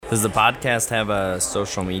Does the podcast have a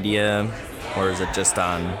social media, or is it just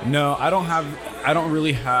on? No, I don't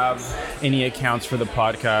really have any accounts for the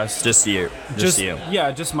podcast. Just you. You.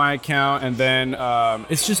 Yeah, just my account, and then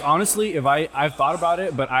it's just honestly, if I've thought about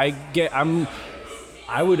it, but I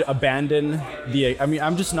would abandon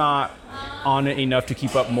I'm just not on it enough to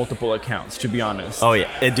keep up multiple accounts, to be honest. Oh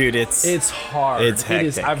yeah, dude, it's hard. It's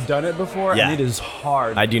hectic. I've done it before, and it is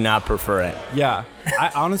hard. I do not prefer it. Yeah,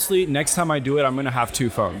 I honestly, next time I do it, I'm gonna have 2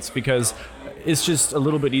 phones because it's just a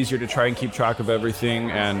little bit easier to try and keep track of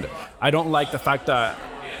everything. And I don't like the fact that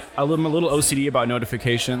I'm a little OCD about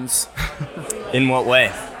notifications. In what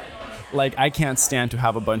way? Like, I can't stand to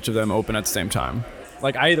have a bunch of them open at the same time.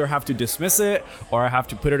 Like, I either have to dismiss it, or I have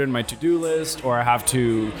to put it in my to-do list, or I have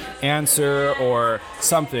to answer, or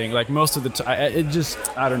something. Like, most of the time,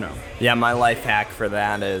 I don't know. Yeah, my life hack for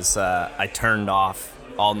that is I turned off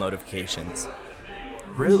all notifications.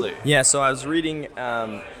 Really? Yeah, so I was reading,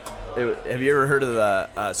 have you ever heard of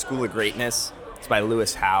the School of Greatness? It's by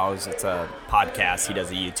Lewis Howes. It's a podcast. He does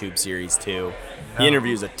a YouTube series, too. He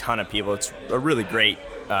interviews a ton of people. It's a really great,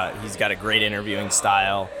 he's got a great interviewing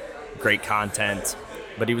style, great content.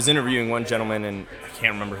 But he was interviewing one gentleman, and I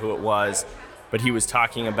can't remember who it was, but he was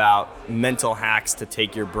talking about mental hacks to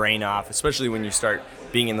take your brain off, especially when you start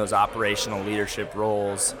being in those operational leadership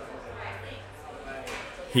roles.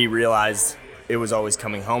 He realized it was always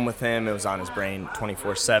coming home with him. It was on his brain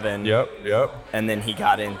 24/7. Yep. And then he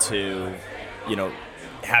got into,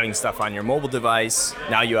 having stuff on your mobile device.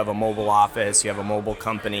 Now you have a mobile office, you have a mobile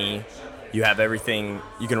company, you have everything.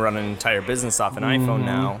 You can run an entire business off an iPhone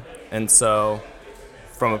now. And so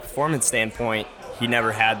from a performance standpoint, he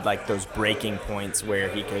never had like those breaking points where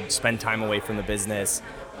he could spend time away from the business,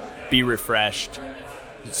 be refreshed,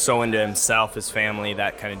 so into himself, his family,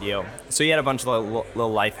 that kind of deal. So he had a bunch of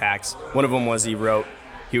little life hacks. One of them was he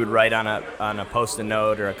would write on a Post-it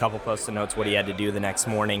note or a couple Post-it notes what he had to do the next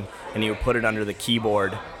morning, and he would put it under the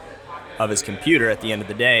keyboard of his computer at the end of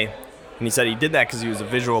the day. And he said he did that because he was a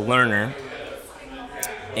visual learner,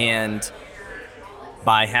 and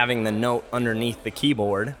by having the note underneath the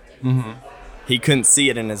keyboard, he couldn't see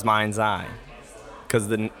it in his mind's eye because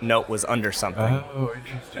the note was under something. Oh,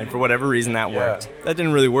 interesting. And for whatever reason, that worked. That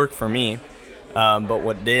didn't really work for me. But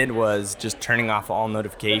what did was just turning off all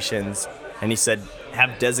notifications. And he said,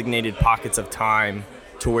 have designated pockets of time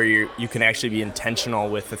to where you can actually be intentional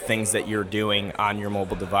with the things that you're doing on your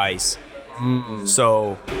mobile device.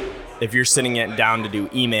 So if you're sitting it down to do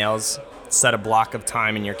emails, set a block of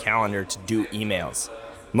time in your calendar to do emails.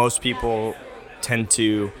 Most people tend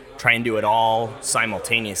to try and do it all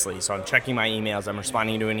simultaneously. So I'm checking my emails, I'm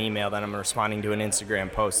responding to an email, then I'm responding to an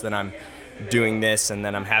Instagram post, then I'm doing this, and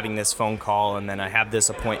then I'm having this phone call, and then I have this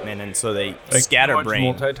appointment, and so they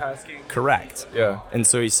scatterbrain. Multitasking? Correct. Yeah. And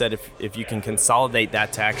so he said if you can consolidate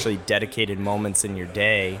that to actually dedicated moments in your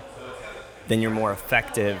day, then you're more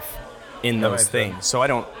effective in those things. So I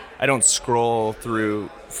don't scroll through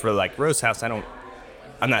for like Rose House. I'm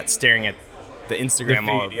not staring at the Instagram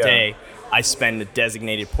all day. I spend a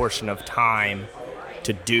designated portion of time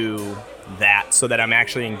to do that so that I'm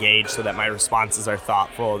actually engaged, so that my responses are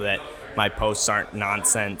thoughtful, that my posts aren't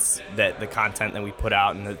nonsense, that the content that we put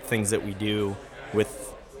out and the things that we do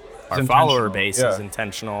with our follower base is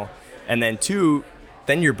intentional. And then 2,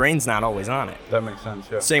 then your brain's not always on it. That makes sense,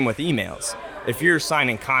 yeah. Same with emails. If you're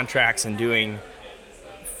signing contracts and doing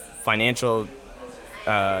financial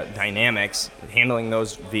dynamics, handling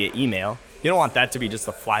those via email, you don't want that to be just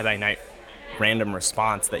a fly-by-night random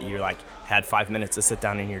response that you had 5 minutes to sit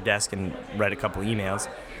down in your desk and write a couple emails.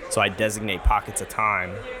 So I designate pockets of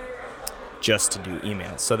time just to do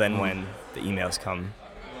emails. So then when the emails come,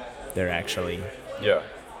 they're actually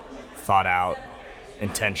thought out,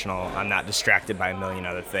 intentional. I'm not distracted by a million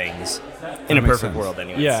other things. In a perfect world,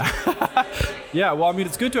 anyways. Yeah. Yeah, well, I mean,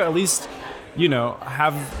 it's good to at least,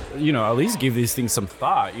 at least give these things some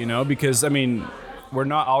thought, because, I mean, we're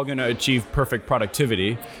not all going to achieve perfect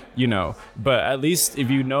productivity, but at least if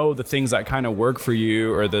you know the things that kind of work for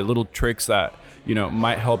you, or the little tricks that,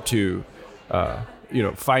 might help to,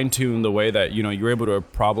 fine tune the way that, you're able to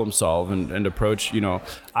problem solve and approach,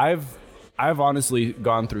 I've honestly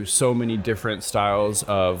gone through so many different styles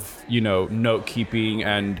of, note keeping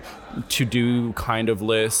and to-do kind of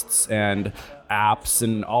lists and apps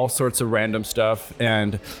and all sorts of random stuff.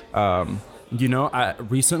 And,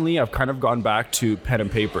 recently I've kind of gone back to pen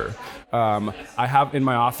and paper. I have in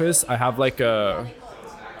my office, I have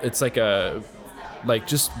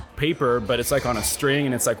just paper, but it's like on a string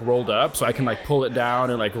and it's like rolled up, so I can like pull it down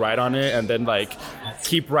and like write on it and then like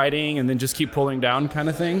keep writing and then just keep pulling down kind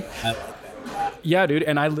of thing. Yeah, dude.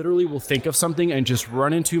 And I literally will think of something and just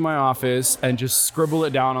run into my office and just scribble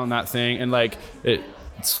it down on that thing. And like it's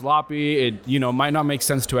sloppy. It, might not make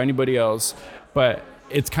sense to anybody else, but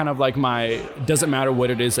it's kind of like doesn't matter what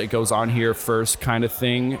it is that goes on here first kind of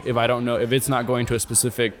thing. If I don't know, if it's not going to a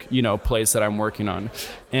specific, place that I'm working on.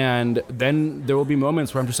 And then there will be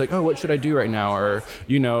moments where I'm just like, oh, what should I do right now? Or,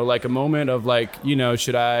 like a moment of like,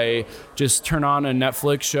 should I just turn on a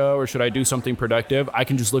Netflix show or should I do something productive? I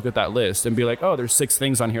can just look at that list and be like, oh, there's 6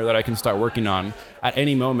 things on here that I can start working on at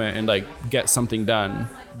any moment and like get something done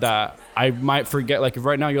that I might forget. Like if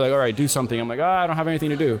right now you're like, all right, do something. I'm like, I don't have anything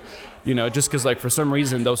to do. Just because like for some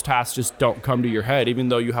reason those tasks just don't come to your head, even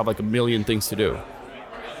though you have like a million things to do.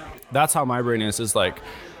 That's how my brain is like,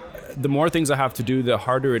 the more things I have to do, the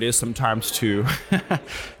harder it is sometimes to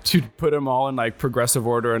to put them all in like progressive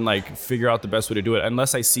order and like figure out the best way to do it.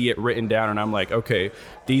 Unless I see it written down and I'm like, okay,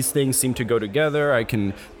 these things seem to go together. I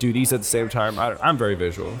can do these at the same time. I'm very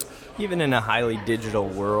visual. Even in a highly digital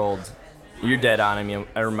world, you're dead on. I mean,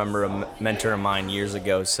 I remember a mentor of mine years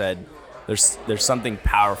ago said, there's something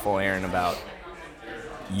powerful, Aaron, about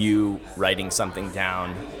you writing something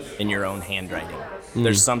down in your own handwriting.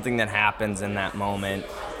 There's something that happens in that moment.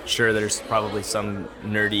 Sure, there's probably some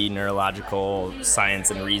nerdy neurological science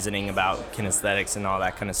and reasoning about kinesthetics and all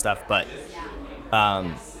that kind of stuff, but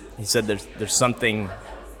he said there's something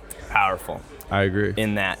powerful. I agree.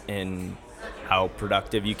 In that, in how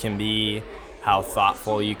productive you can be, how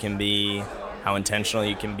thoughtful you can be, how intentional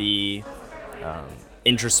you can be,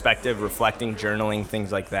 introspective, reflecting, journaling,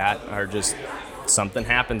 things like that are just something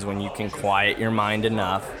happens when you can quiet your mind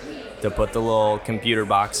enough to put the little computer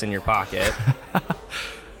box in your pocket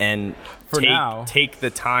and take the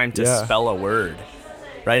time to spell a word.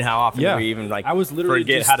 Right? How often do we even like I was literally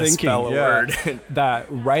forget just how to thinking, spell a word? That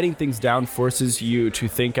writing things down forces you to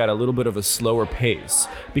think at a little bit of a slower pace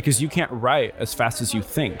because you can't write as fast as you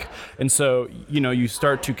think. And so, you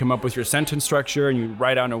start to come up with your sentence structure and you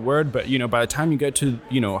write down a word, but by the time you get to,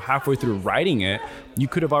 halfway through writing it, you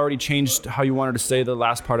could have already changed how you wanted to say the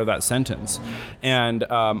last part of that sentence. And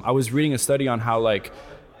I was reading a study on how like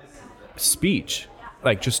speech,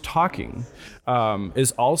 like just talking,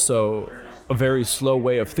 is also a very slow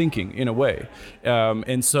way of thinking in a way.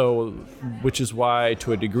 And so, which is why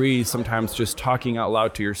to a degree, sometimes just talking out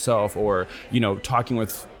loud to yourself or, talking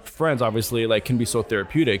with friends, obviously like can be so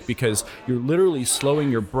therapeutic because you're literally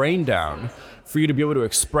slowing your brain down for you to be able to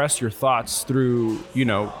express your thoughts through,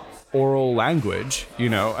 oral language,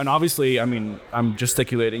 and obviously, I mean, I'm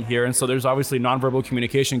gesticulating here. And so there's obviously nonverbal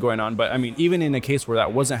communication going on. But I mean, even in a case where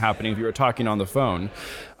that wasn't happening, if you were talking on the phone,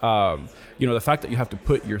 the fact that you have to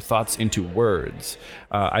put your thoughts into words,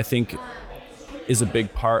 I think is a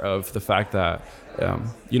big part of the fact that,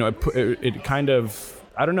 it kind of,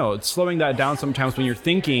 I don't know, it's slowing that down sometimes when you're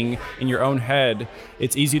thinking in your own head.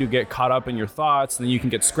 It's easy to get caught up in your thoughts and then you can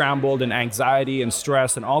get scrambled and anxiety and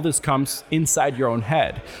stress and all this comes inside your own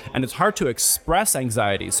head. And it's hard to express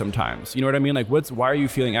anxiety sometimes. You know what I mean? Like why are you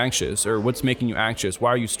feeling anxious or what's making you anxious? Why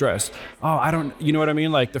are you stressed? Oh, I don't, you know what I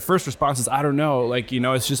mean? Like the first response is, I don't know. Like,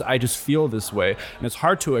 it's just, I just feel this way. And it's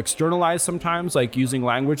hard to externalize sometimes, like using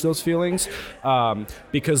language, those feelings,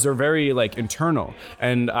 because they're very like internal.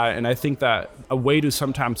 And I think that a way to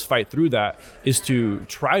sometimes fight through that is to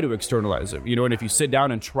try to externalize it, and if you sit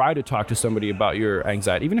down and try to talk to somebody about your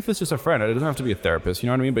anxiety, even if it's just a friend, it doesn't have to be a therapist, you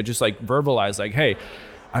know what I mean? But just like verbalize like, hey,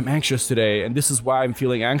 I'm anxious today and this is why I'm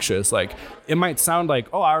feeling anxious. Like it might sound like,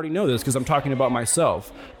 oh, I already know this because I'm talking about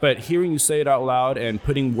myself, but hearing you say it out loud and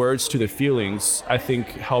putting words to the feelings, I think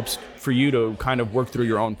helps for you to kind of work through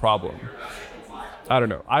your own problem. I don't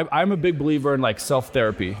know. I'm a big believer in like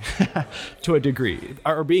self-therapy to a degree,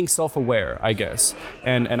 or being self-aware, I guess.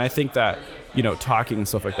 And I think that, talking and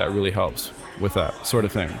stuff like that really helps with that sort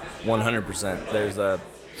of thing. 100%. There's a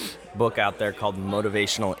book out there called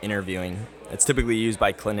Motivational Interviewing. It's typically used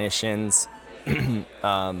by clinicians.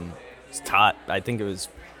 It's taught, I think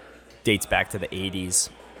dates back to the 80s.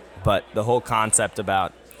 But the whole concept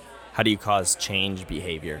about how do you cause change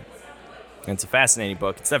behavior. And it's a fascinating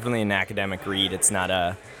book. It's definitely an academic read. It's not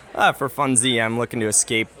for funsies, I'm looking to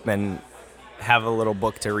escape and have a little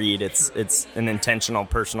book to read. It's an intentional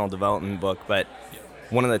personal development book. But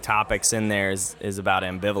one of the topics in there is about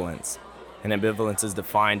ambivalence. And ambivalence is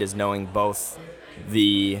defined as knowing both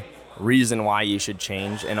the reason why you should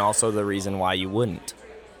change and also the reason why you wouldn't,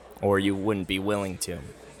 or you wouldn't be willing to.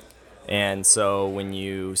 And so when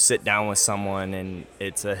you sit down with someone and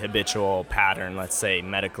it's a habitual pattern, let's say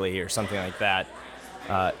medically or something like that,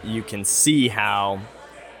 you can see how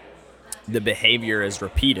the behavior is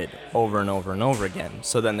repeated over and over and over again.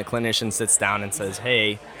 So then the clinician sits down and says,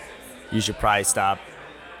 hey, you should probably stop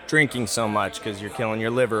drinking so much because you're killing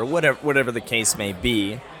your liver, or whatever the case may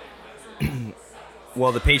be.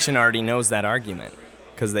 Well, the patient already knows that argument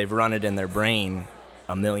because they've run it in their brain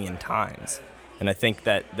a million times. And I think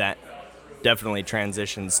that definitely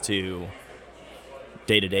transitions to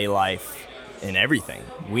day-to-day life in everything.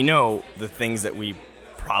 We know the things that we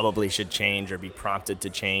probably should change or be prompted to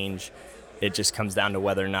change. It just comes down to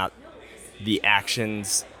whether or not the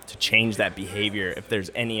actions to change that behavior, if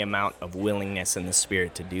there's any amount of willingness in the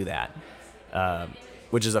spirit to do that,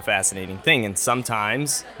 which is a fascinating thing. And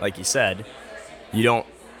sometimes, like you said, you don't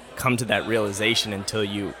come to that realization until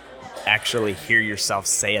you actually hear yourself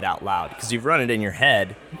say it out loud, because you've run it in your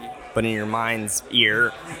head, but in your mind's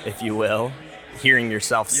ear, if you will, hearing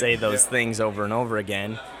yourself say those things over and over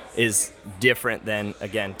again is different than,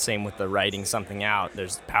 again, same with the writing something out.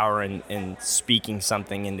 There's power in speaking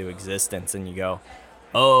something into existence, and you go,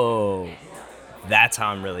 oh, that's how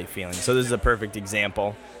I'm really feeling. So this is a perfect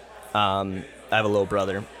example. I have a little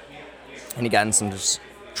brother, and he got in some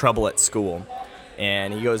trouble at school.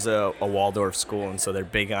 And he goes to a Waldorf school, and so they're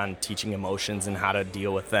big on teaching emotions and how to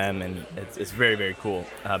deal with them, and it's very, very cool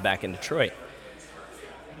back in Detroit.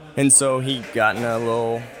 And so he got in a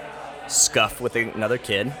little scuff with another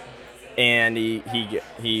kid, and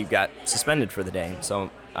he got suspended for the day.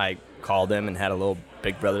 So I called him and had a little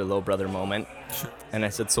big brother, little brother moment. And I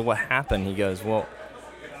said, so what happened? He goes, well,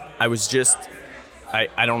 I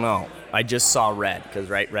don't know. I just saw red, because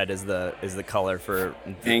red is the color for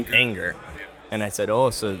anger. And I said,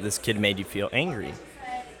 oh, so this kid made you feel angry? He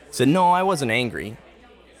said, no, I wasn't angry.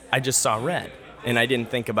 I just saw red. And I didn't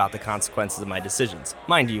think about the consequences of my decisions.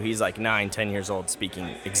 Mind you, he's like 9, 10 years old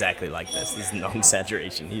speaking exactly like this. This is no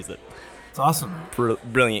exaggeration. He's it's awesome.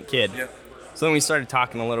 Brilliant kid. Yeah. So then we started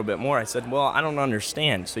talking a little bit more. I said, well, I don't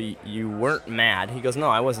understand. So you weren't mad? He goes, no,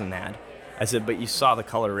 I wasn't mad. I said, but you saw the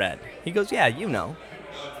color red. He goes, yeah, you know.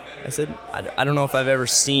 I said, I don't know if I've ever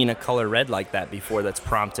seen a color red like that before that's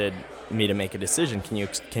prompted me to make a decision. Can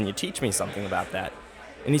you teach me something about that?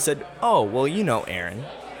 And he said, oh, well, you know, Aaron,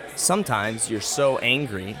 sometimes you're so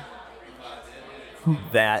angry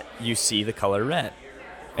that you see the color red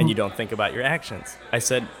and you don't think about your actions. I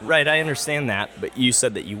said, right, I understand that, but you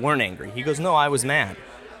said that you weren't angry. He goes, no, I was mad.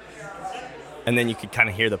 And then you could kind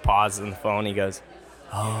of hear the pause in the phone. He goes,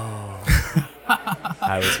 oh,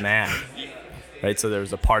 I was mad. Right, so there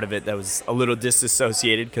was a part of it that was a little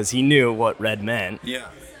disassociated because he knew what red meant. Yeah.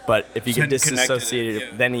 But if you could disassociate it,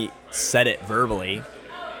 yeah. then he said it verbally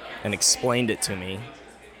and explained it to me.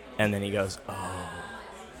 And then he goes, oh,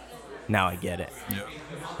 now I get it. Yeah.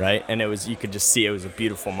 Right? And you could just see it was a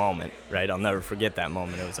beautiful moment, right? I'll never forget that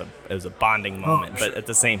moment. It was a bonding moment. But at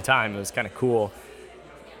the same time, it was kind of cool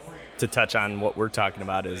to touch on what we're talking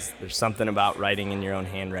about. Is there's something about writing in your own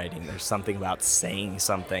handwriting. There's something about saying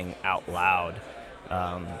something out loud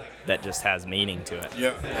that just has meaning to it. Yeah.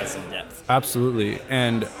 It has some depth. Absolutely.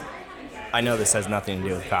 And I know this has nothing to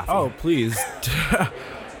do with coffee. oh, please.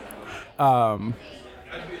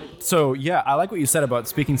 So yeah, I like what you said about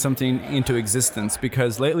speaking something into existence,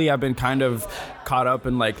 because lately I've been kind of caught up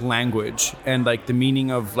in like language and like the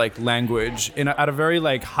meaning of like language at a very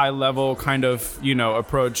like high level kind of,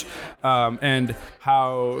 approach, and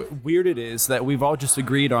how weird it is that we've all just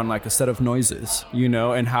agreed on like a set of noises,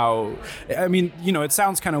 and how, it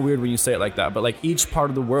sounds kind of weird when you say it like that, but like each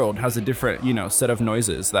part of the world has a different, set of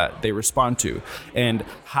noises that they respond to. And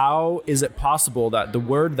how is it possible that the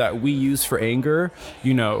word that we use for anger,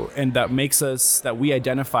 and that we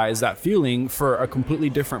identify as that feeling, for a completely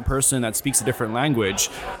different person that speaks a different language,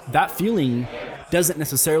 that feeling doesn't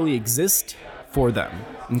necessarily exist for them,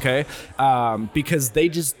 okay? Because they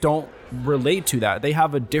just don't relate to that. They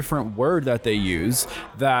have a different word that they use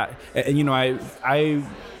that, and I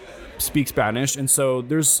speak Spanish, and so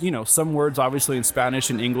there's some words obviously in Spanish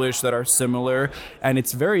and English that are similar, and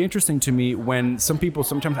it's very interesting to me when some people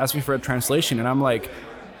sometimes ask me for a translation, and I'm like,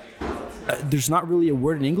 there's not really a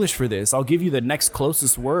word in English for this. I'll give you the next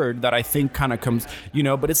closest word that I think kind of comes,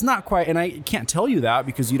 but it's not quite, and I can't tell you that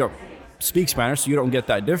because you don't speak Spanish, so you don't get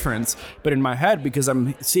that difference. But in my head, because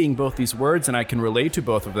I'm seeing both these words and I can relate to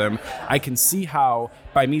both of them, I can see how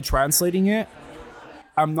by me translating it,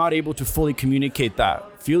 I'm not able to fully communicate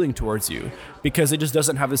that feeling towards you because it just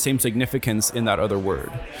doesn't have the same significance in that other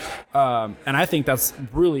word. And I think that's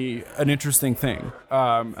really an interesting thing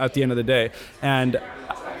at the end of the day. And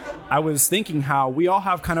I was thinking how we all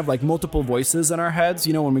have kind of like multiple voices in our heads,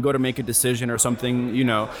 when we go to make a decision or something,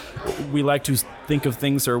 we like to think of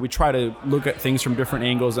things, or we try to look at things from different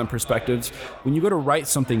angles and perspectives. When you go to write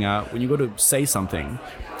something out, when you go to say something,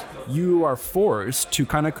 you are forced to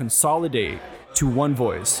kind of consolidate to one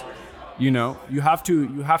voice. You know, you have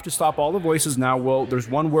to stop all the voices now. Well, there's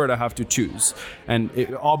one word I have to choose, and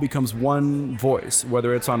it all becomes one voice,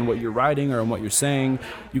 whether it's on what you're writing or on what you're saying.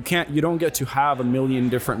 You don't get to have a million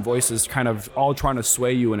different voices kind of all trying to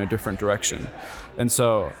sway you in a different direction. And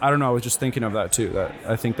so, I don't know, I was just thinking of that too, that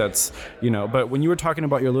I think that's, you know, but when you were talking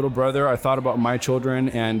about your little brother, I thought about my children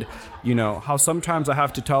and, you know, how sometimes I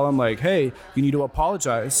have to tell them like, hey, you need to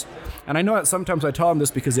apologize. And I know that sometimes I tell them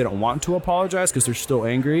this because they don't want to apologize because they're still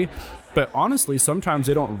angry. But honestly, sometimes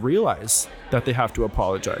they don't realize that they have to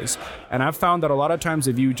apologize. And I've found that a lot of times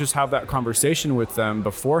if you just have that conversation with them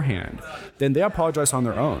beforehand, then they apologize on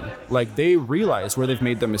their own. Like they realize where they've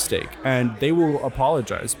made the mistake and they will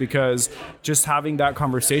apologize, because just having that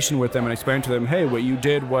conversation with them and explaining to them, hey, what you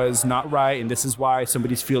did was not right and this is why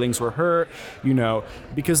somebody's feelings were hurt, you know,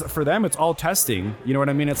 because for them it's all testing. You know what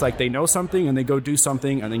I mean? It's like they know something and they go do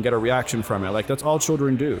something and then get a reaction from it. Like that's all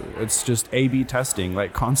children do. It's just A/B testing,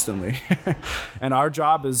 like constantly. And our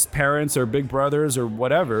job as parents or big brothers or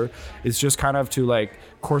whatever is just kind of to like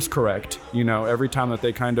course correct, you know, every time that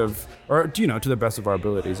they kind of, or, you know, to the best of our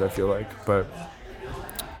abilities, I feel like. But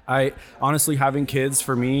I honestly, having kids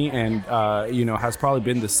for me and, you know, has probably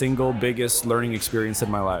been the single biggest learning experience in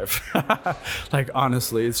my life. Like,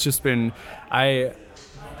 honestly, it's just been, I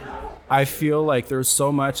feel like there's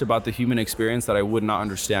so much about the human experience that I would not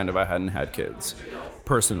understand if I hadn't had kids.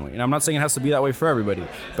 Personally, and I'm not saying it has to be that way for everybody,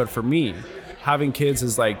 but for me, having kids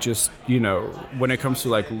is like just, you know, when it comes to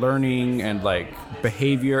like learning and like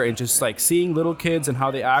behavior and just like seeing little kids and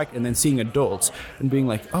how they act, and then seeing adults and being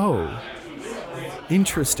like, oh,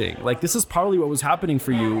 interesting, like this is probably what was happening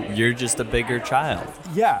for you. You're just a bigger child.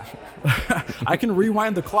 Yeah. I can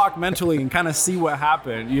rewind the clock mentally and kind of see what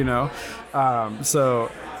happened, you know.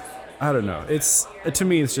 So I don't know, to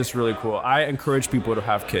me it's just really cool. I encourage people to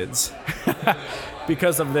have kids.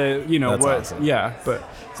 Because of the, you know, that's what, awesome. Yeah, but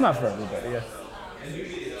it's not for everybody, yeah.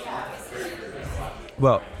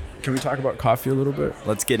 Well, can we talk about coffee a little bit?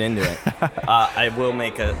 Let's get into it. I will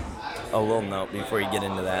make a little note before you get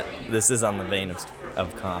into that. This is on the vein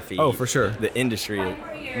of coffee. Oh, for sure. The industry,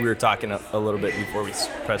 we were talking a little bit before we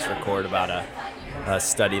press record about a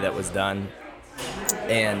study that was done,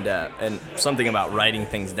 and something about writing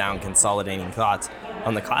things down, consolidating thoughts.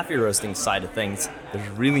 On the coffee roasting side of things, there's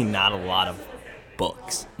really not a lot of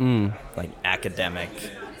books, like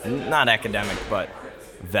not academic, but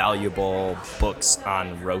valuable books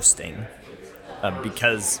on roasting.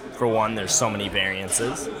 Because for one, there's so many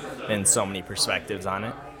variances and so many perspectives on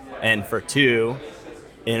it. And for two,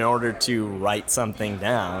 in order to write something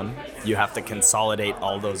down, you have to consolidate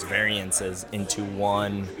all those variances into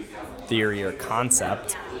one theory or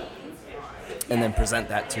concept and then present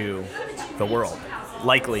that to the world.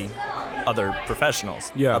 Likely other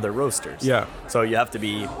professionals, other roasters. Yeah. So you have to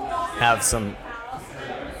have some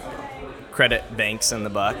credit banks in the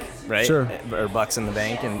buck, right? Sure. Or bucks in the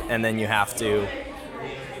bank, and then you have to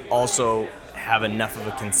also have enough of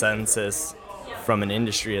a consensus from an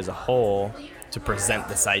industry as a whole to present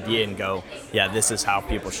this idea and go, yeah, this is how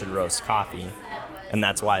people should roast coffee. And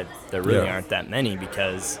that's why there really aren't that many,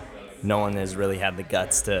 because no one has really had the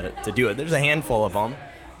guts to do it. There's a handful of them.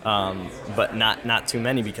 But not too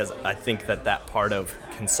many, because I think that part of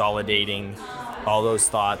consolidating all those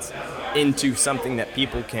thoughts into something that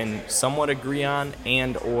people can somewhat agree on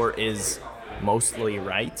and or is mostly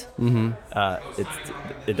right,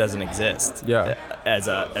 it doesn't exist as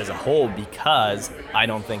a whole, because I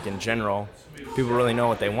don't think in general people really know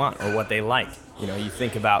what they want or what they like. You know, you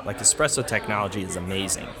think about like espresso technology is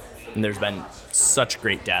amazing, and there's been such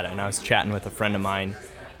great data. And I was chatting with a friend of mine,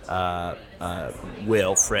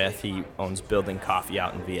 Will Frith. He owns Building Coffee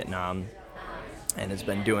out in Vietnam and has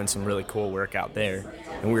been doing some really cool work out there.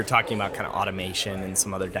 And we were talking about kind of automation and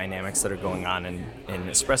some other dynamics that are going on in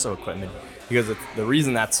espresso equipment. Because the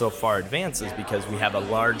reason that's so far advanced is because we have a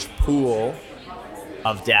large pool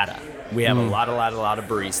of data. We have a lot of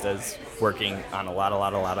baristas working on a lot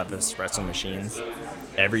of espresso machines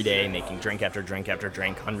every day, making drink after drink after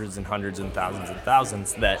drink, hundreds and hundreds and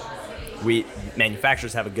thousands that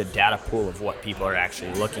manufacturers have a good data pool of what people are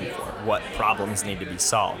actually looking for, what problems need to be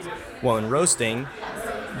solved. Well, in roasting,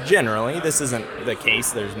 generally, this isn't the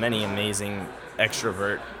case. There's many amazing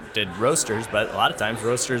extroverted roasters, but a lot of times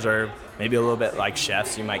roasters are maybe a little bit like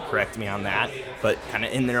chefs. You might correct me on that, but kind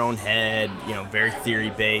of in their own head, you know, very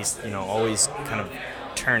theory-based, you know, always kind of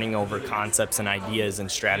turning over concepts and ideas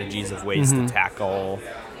and strategies of ways to tackle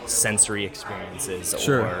sensory experiences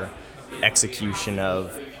or execution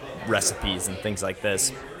of recipes and things like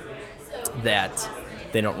this, that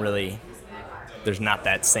they don't really, there's not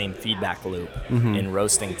that same feedback loop in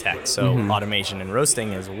roasting tech. So automation in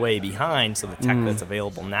roasting is way behind. So the tech that's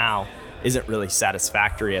available now isn't really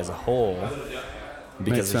satisfactory as a whole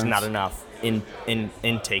because there's not enough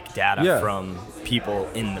intake data from people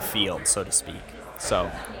in the field, so to speak.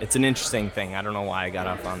 So it's an interesting thing. I don't know why I got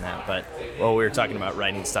off on that, but we were talking about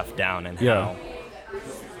writing stuff down and how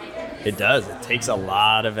it does. It takes a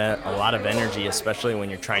lot of energy, especially when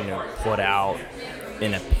you're trying to put out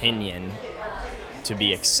an opinion to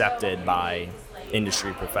be accepted by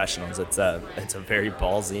industry professionals. It's a very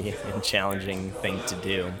ballsy and challenging thing to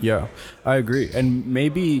do. Yeah, I agree. And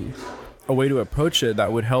maybe a way to approach it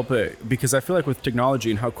that would help it, because I feel like with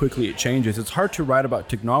technology and how quickly it changes, it's hard to write about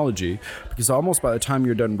technology because almost by the time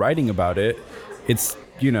you're done writing about it, it's,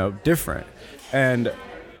 different. And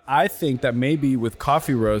I think that maybe with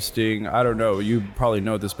coffee roasting, I don't know, you probably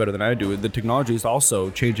know this better than I do, the technology is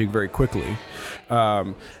also changing very quickly.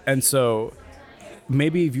 And so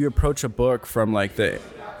maybe if you approach a book from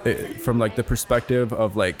the perspective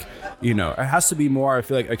of it has to be more, I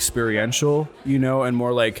feel like, experiential, and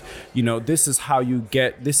more this is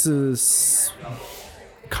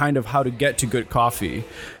kind of how to get to good coffee,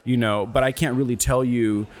 but I can't really tell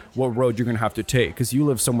you what road you're going to have to take because you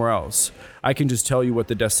live somewhere else. I can just tell you what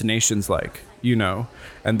the destination's like,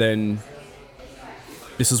 and then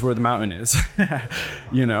this is where the mountain is,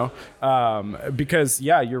 because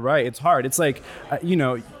you're right. It's hard. It's like,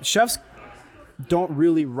 chefs don't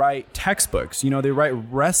really write textbooks, they write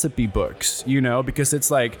recipe books, because it's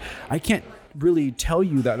like, I can't really tell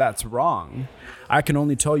you that that's wrong. I can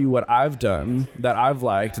only tell you what I've done that I've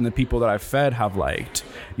liked and the people that I've fed have liked,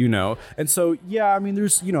 and so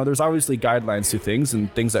there's obviously guidelines to things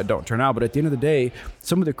and things that don't turn out, but at the end of the day,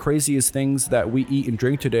 some of the craziest things that we eat and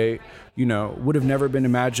drink today would have never been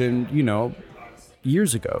imagined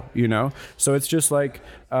years ago, so it's just like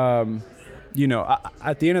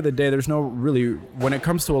at the end of the day, there's no really, when it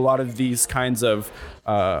comes to a lot of these kinds of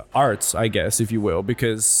arts, I guess, if you will,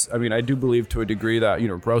 because, I do believe to a degree that,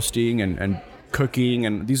 roasting and cooking,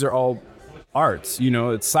 and these are all arts,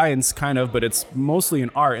 it's science kind of, but it's mostly an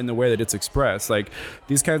art in the way that it's expressed. Like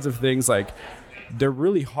these kinds of things, they're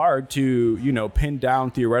really hard to, pin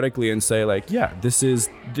down theoretically and say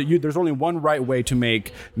there's only one right way to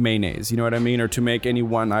make mayonnaise, or to make any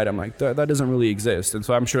one item like that. That doesn't really exist. And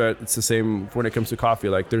so I'm sure it's the same when it comes to coffee.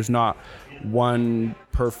 There's not one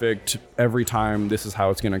perfect every time this is how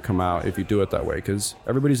it's going to come out if you do it that way, because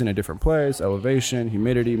everybody's in a different place, elevation,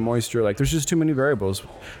 humidity, moisture, there's just too many variables.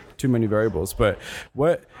 But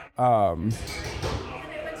what, I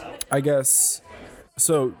guess,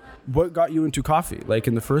 so what got you into coffee,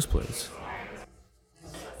 in the first place?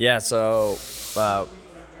 Yeah, so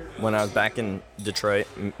when I was back in Detroit,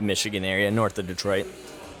 Michigan area, north of Detroit,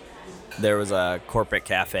 there was a corporate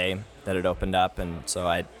cafe that had opened up, and so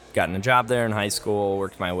I'd gotten a job there in high school,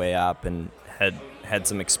 worked my way up, and had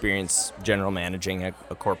some experience general managing a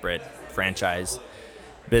corporate franchise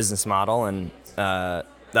business model, and that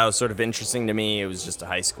was sort of interesting to me. It was just a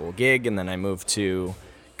high school gig, and then I moved to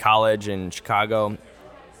college in Chicago.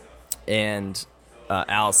 And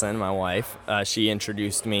Allison, my wife, she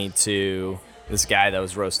introduced me to this guy that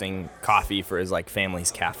was roasting coffee for his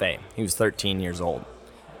family's cafe. He was 13 years old.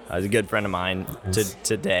 He's a good friend of mine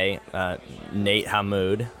today, Nate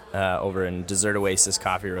Hamoud, over in Desert Oasis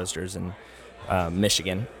Coffee Roasters in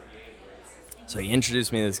Michigan. So he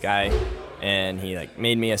introduced me to this guy, and he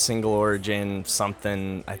made me a single origin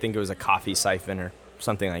something. I think it was a coffee siphon or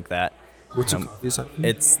something like that. What's a coffee siphon?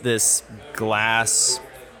 It's this glass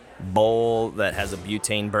bowl that has a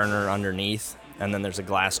butane burner underneath, and then there's a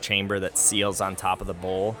glass chamber that seals on top of the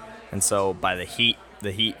bowl, and so by the heat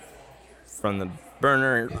from the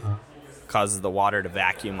burner causes the water to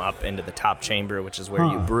vacuum up into the top chamber, which is where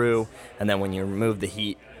you brew, and then when you remove the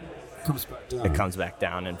heat, it comes back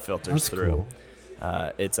down and filters through.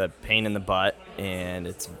 Cool. It's a pain in the butt, and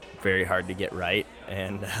it's very hard to get right,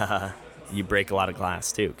 and you break a lot of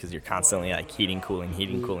glass too because you're constantly heating,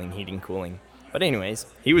 cooling. But anyways,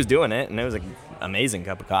 he was doing it, and it was an amazing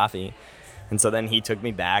cup of coffee. And so then he took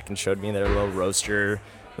me back and showed me their little roaster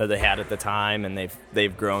that they had at the time, and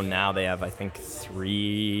they've grown now. They have, I think,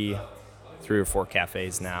 three or four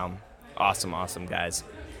cafes now. Awesome guys.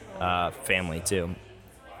 Family, too.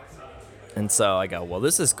 And so I go, well,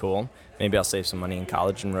 this is cool. Maybe I'll save some money in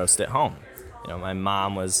college and roast at home. My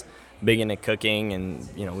mom was big into cooking, and,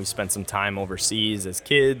 we spent some time overseas as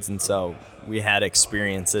kids, and so we had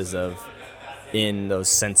experiences in those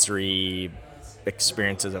sensory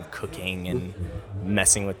experiences of cooking and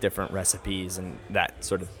messing with different recipes and that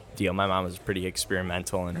sort of deal. My mom was pretty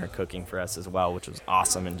experimental in her cooking for us as well, which was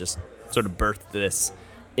awesome, and just sort of birthed this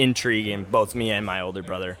intrigue in both me and my older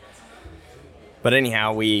brother. But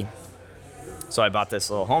anyhow, we So I bought this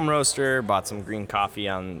little home roaster, bought some green coffee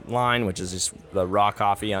online, which is just the raw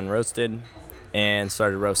coffee unroasted, and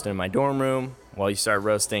started roasting in my dorm room. Well, you start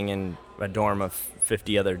roasting in a dorm of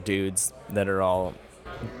 50 other dudes that are all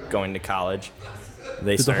going to college.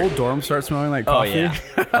 Did the whole dorm start smelling like Oh coffee? yeah,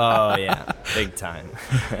 oh yeah, big time.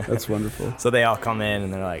 That's wonderful. So they all come in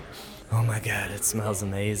and they're like, "Oh my god, it smells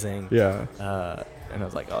amazing." Yeah. And I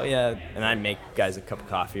was like, "Oh yeah," and I make guys a cup of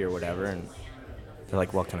coffee or whatever, and they're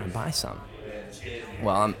like, "Well, can I buy some?"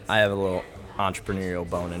 Well, I have a little entrepreneurial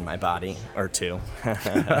bone in my body, or two.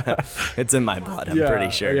 It's in my blood, I'm pretty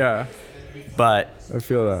sure. Yeah, But I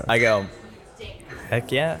feel that. I go,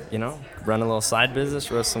 heck yeah, run a little side business,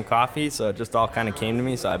 roast some coffee. So it just all kind of came to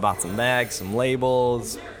me. So I bought some bags, some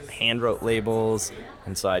labels, hand wrote labels.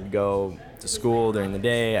 And so I'd go to school during the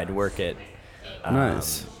day. I'd work at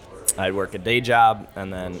Nice. I'd work a day job,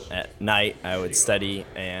 and then at night I would study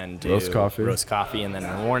and do Roast coffee. And then in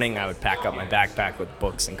the morning I would pack up my backpack with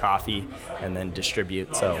books and coffee and then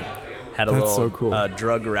distribute. So had a That's little so cool.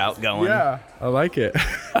 drug route going. Yeah, I like it.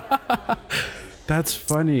 That's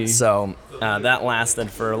funny. So that lasted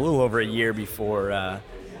for a little over a year before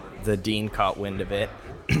the dean caught wind of it.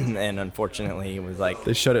 And unfortunately, it was like,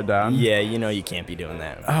 They shut it down? yeah, you can't be doing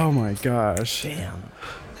that. Oh my gosh. Damn.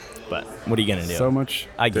 But what are you going to do? So much.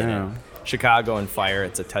 I get damn. it. Chicago and fire,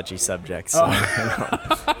 it's a touchy subject. So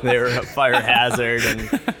they were a fire hazard, and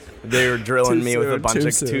they were drilling Too me with a soon, bunch too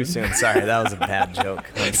of soon. too soon. Sorry, that was a bad joke.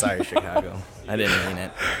 I'm sorry, Chicago. I didn't mean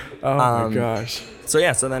it. Oh my gosh. So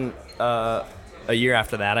yeah, so then a year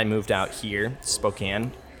after that, I moved out here,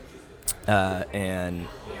 Spokane, and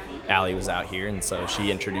Allie was out here, and so she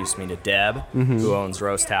introduced me to Deb, who owns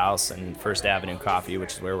Roast House and First Avenue Coffee,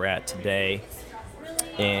 which is where we're at today.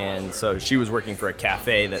 And so she was working for a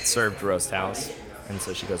cafe that served Roast House, and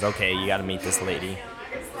so she goes, "Okay, you got to meet this lady."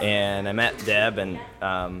 And I met Deb, and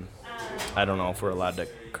I don't know if we're allowed to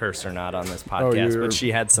curse or not on this podcast, but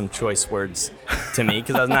she had some choice words to me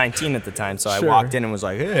because I was 19 at the time. So Sure. I walked in and was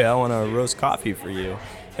like, "Hey, I want to roast coffee for you."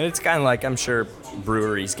 And it's kind of like, I'm sure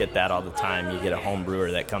breweries get that all the time. You get a home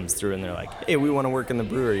brewer that comes through and they're like, "Hey, we want to work in the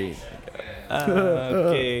brewery."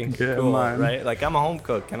 Okay, Get cool, mine. right? Like, I'm a home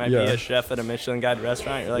cook. Can I be a chef at a Michelin Guide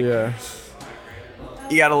restaurant? You're like, Yeah.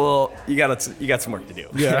 you got some work to do.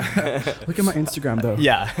 Yeah. Look at my Instagram though.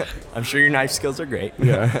 Yeah, I'm sure your knife skills are great.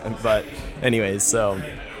 Yeah. But anyways, so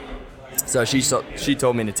she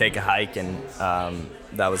told me to take a hike, and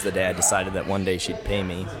that was the day I decided that one day she'd pay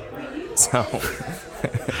me. So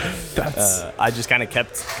I just kind of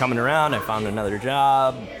kept coming around. I found another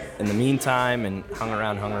job in the meantime and hung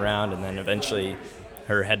around, and then eventually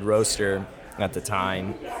her head roaster at the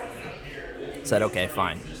time said, "Okay,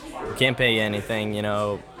 fine. We can't pay you anything,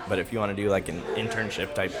 but if you want to do like an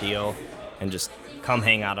internship type deal and just come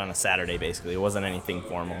hang out on a Saturday, basically. It wasn't anything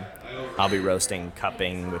formal. I'll be roasting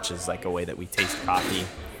cupping, which is like a way that we taste coffee.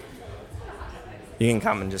 You can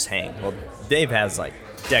come and just hang." Well, Dave has like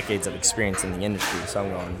decades of experience in the industry, so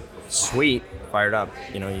I'm going, sweet, fired up.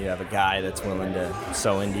 You have a guy that's willing to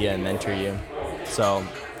sew into you and mentor you. So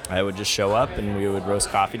I would just show up and we would roast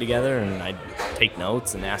coffee together, and I'd take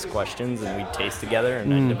notes and ask questions, and we'd taste together,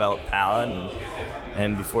 and I'd develop palate.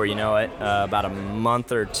 And before you know it, about a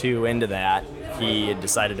month or two into that, he had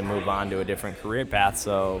decided to move on to a different career path.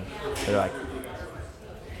 So they're like,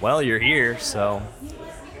 "Well, you're here, so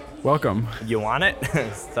Welcome. you want it?"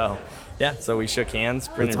 So yeah, so we shook hands,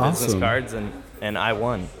 printed That's business awesome. cards, and I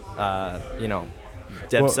won.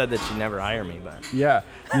 Deb said that she'd never hire me, but Yeah.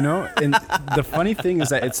 And the funny thing is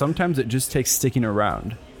that sometimes it just takes sticking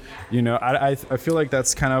around. I feel like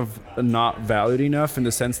that's kind of not valued enough in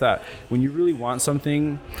the sense that when you really want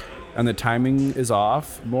something and the timing is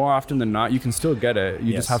off, more often than not, you can still get it.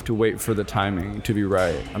 You just Yes. have to wait for the timing to be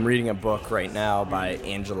right. I'm reading a book right now by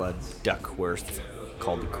Angela Duckworth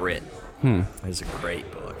called Grit. It's a great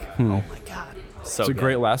book. Oh my God. So It's a good.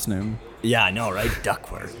 great last name. Yeah, I know, right?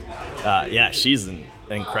 Duckworth. Yeah, she's an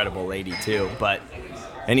incredible lady too. But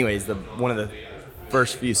anyways, one of the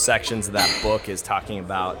first few sections of that book is talking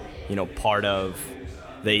about, part of,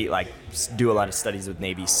 they do a lot of studies with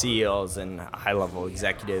Navy SEALs and high-level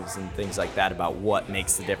executives and things like that about what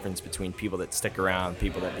makes the difference between people that stick around,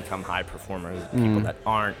 people that become high performers, people that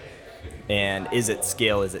aren't, and is it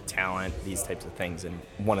skill, is it talent, these types of things. And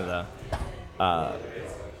one of the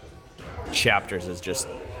chapters is just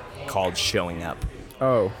called Showing Up.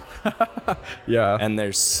 Oh. Yeah. And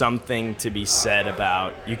there's something to be said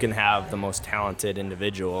about, you can have the most talented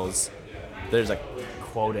individuals. There's a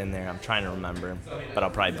quote in there, I'm trying to remember, but I'll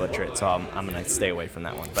probably butcher it, so I'm going to stay away from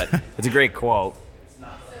that one. But it's a great quote.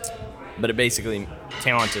 But it basically,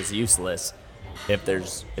 talent is useless if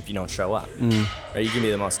you don't show up. Right? You can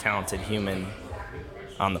be the most talented human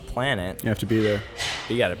on the planet, You have to be there.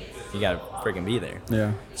 you gotta freaking be there.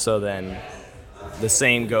 Yeah. So then the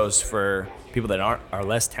same goes for people that are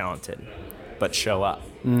less talented but show up.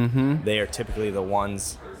 Mm-hmm. They are typically the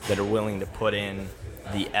ones that are willing to put in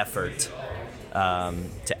the effort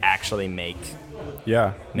to actually make.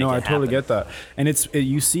 Yeah, no, I totally happen. get that, and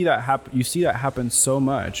you see that happen so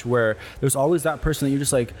much where there's always that person that you're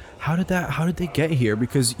just like, how did they get here?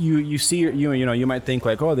 Because you see you might think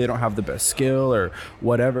like, oh, they don't have the best skill or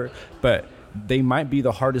whatever, but they might be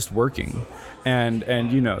the hardest working, and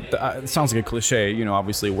it sounds like a cliche,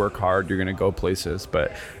 obviously work hard, you're gonna go places,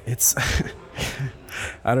 but it's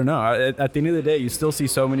I don't know. At the end of the day, you still see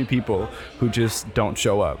so many people who just don't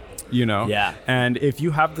show up. Yeah. And if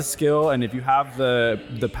you have the skill and if you have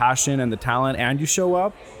the passion and the talent and you show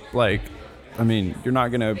up, like, I mean, you're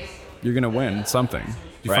gonna win something.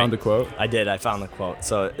 You found the quote? I did. I found the quote.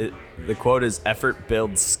 So the quote is, effort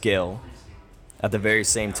builds skill. At the very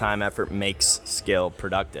same time, effort makes skill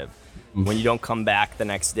productive. Mm-hmm. When you don't come back the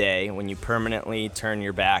next day, when you permanently turn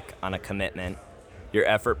your back on a commitment, your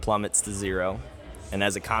effort plummets to zero. And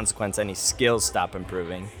as a consequence, any skills stop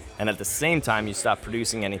improving. And at the same time, you stop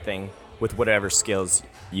producing anything with whatever skills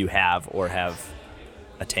you have or have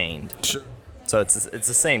attained. Sure. So it's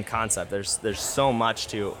the same concept. There's so much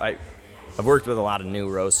to. I've worked with a lot of new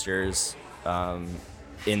roasters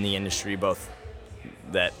in the industry, both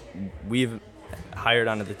that we've hired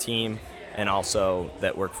onto the team and also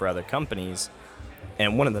that work for other companies.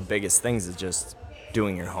 And one of the biggest things is just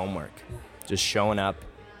doing your homework, just showing up,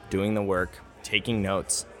 doing the work, taking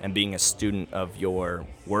notes, and being a student of your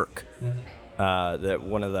work. That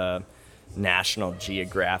one of the National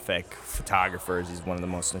Geographic photographers, he's one of the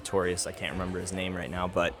most notorious, I can't remember his name right now,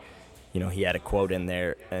 but he had a quote in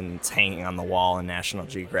there and it's hanging on the wall in National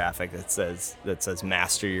Geographic that says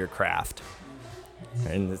master your craft.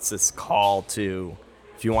 And it's this call to,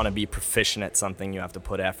 if you want to be proficient at something, you have to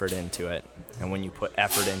put effort into it. And when you put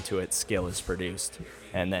effort into it, skill is produced.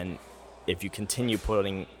 And then if you continue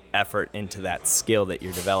putting effort into that skill that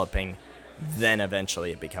you're developing, then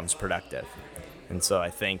eventually it becomes productive. And so I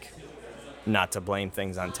think, not to blame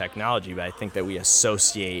things on technology, but I think that we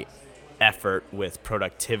associate effort with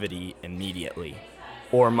productivity immediately,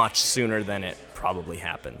 or much sooner than it probably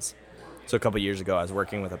happens. So a couple years ago, I was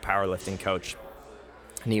working with a powerlifting coach,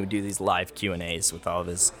 and he would do these live Q&As with all of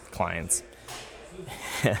his clients.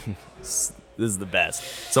 And this is the best.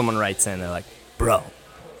 Someone writes in, they're like, bro,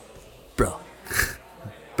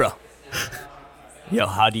 yo,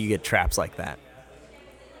 how do you get traps like that?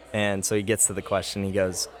 And so he gets to the question. He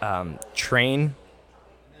goes, train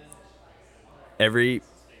every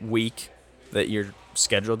week that you're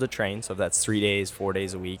scheduled to train. So if that's 3 days, 4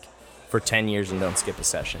 days a week, for 10 years and don't skip a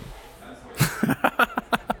session.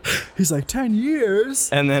 He's like, 10 years?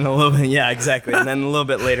 And then a little bit, yeah, exactly. And then a little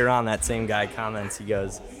bit later on, that same guy comments, he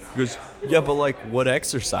goes, yeah, but like, what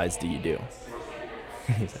exercise do you do?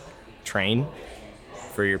 He's like, train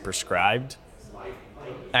for your prescribed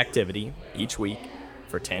activity each week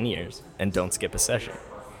for 10 years and don't skip a session.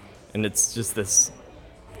 And it's just this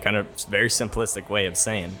kind of very simplistic way of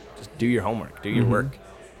saying, just do your homework, do your work,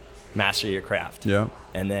 master your craft. Yeah.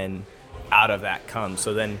 And then out of that comes,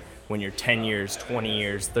 so then when you're 10 years, 20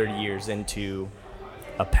 years, 30 years into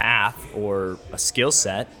a path or a skill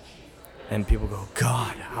set, and people go,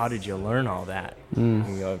 God, how did you learn all that? And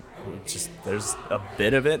you go, there's a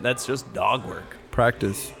bit of it that's just dog work.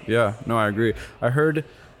 Practice. Yeah, no, I agree. I heard,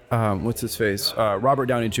 what's his face? Robert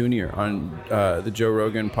Downey Jr. on the Joe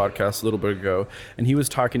Rogan podcast a little bit ago. And he was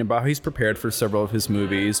talking about how he's prepared for several of his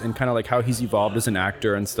movies and kind of like how he's evolved as an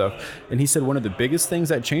actor and stuff. And he said one of the biggest things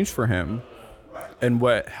that changed for him and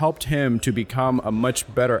what helped him to become a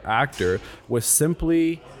much better actor was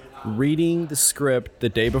simply reading the script the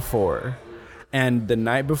day before and the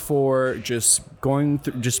night before just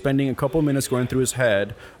spending a couple minutes going through his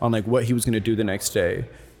head on like what he was going to do the next day.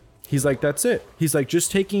 He's like, that's it. He's like,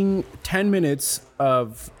 just taking 10 minutes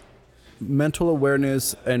of mental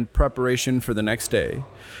awareness and preparation for the next day.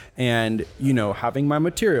 And, having my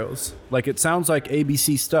materials. Like, it sounds like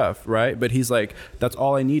ABC stuff, right? But he's like, that's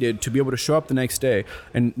all I needed to be able to show up the next day.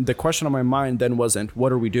 And the question on my mind then wasn't,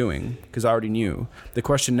 what are we doing? Because I already knew. The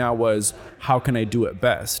question now was, how can I do it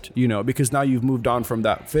best? Because now you've moved on from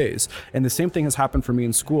that phase. And the same thing has happened for me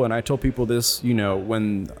in school. And I tell people this,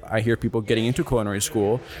 when I hear people getting into culinary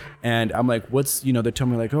school, and I'm like, they tell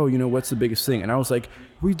me like, oh, what's the biggest thing? And I was like,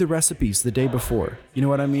 read the recipes the day before. You know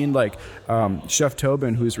what I mean? Like, Chef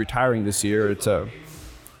Tobin, who's retiring this year, it's a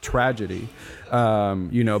tragedy,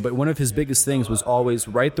 but one of his biggest things was always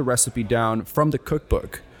write the recipe down from the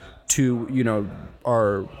cookbook to,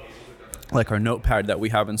 our like our notepad that we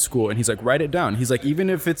have in school, and he's like, write it down. He's like, even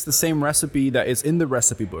if it's the same recipe that is in the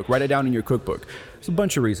recipe book, write it down in your cookbook. There's a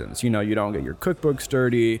bunch of reasons, you know, you don't get your cookbooks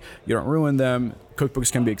dirty, you don't ruin them.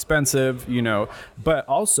 Cookbooks can be expensive, you know, but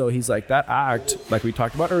also he's like, that act, like we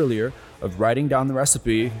talked about earlier, of writing down the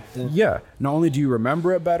recipe, not only do you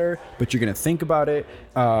remember it better, but you're going to think about it.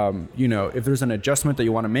 You know, if there's an adjustment that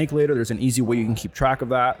you want to make later, there's an easy way you can keep track of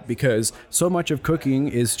that, because so much of cooking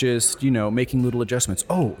is just, you know, making little adjustments.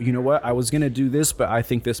 Oh, you know what? I was going to do this, but I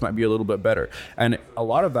think this might be a little bit better. And a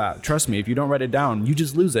lot of that, trust me, if you don't write it down, you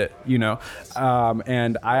just lose it, you know?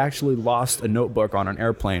 And I actually lost a notebook on an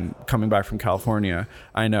airplane coming back from California.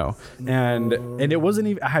 I know. And it wasn't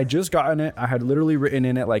even, I had just gotten it. I had literally written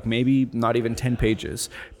in it like maybe not even 10 pages,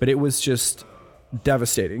 but it was just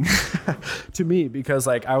devastating to me, because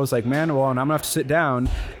like I was like, man, well, and I'm gonna have to sit down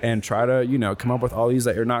and try to, you know, come up with all these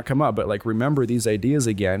that are not come up, but like remember these ideas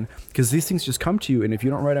again, because these things just come to you, and if you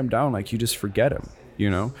don't write them down, like you just forget them, you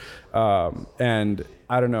know. And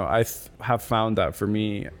I don't know, I have found that for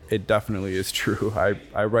me it definitely is true.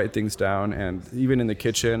 I write things down, and even in the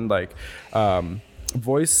kitchen, like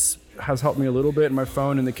voice has helped me a little bit in my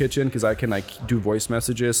phone in the kitchen, because I can like do voice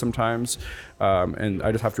messages sometimes, and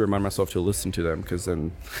I just have to remind myself to listen to them, because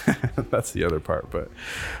then that's the other part. But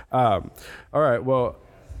all right, well,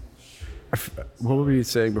 what were we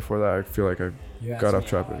saying before that? I feel like I got off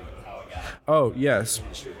topic. Oh yes,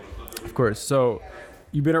 of course. So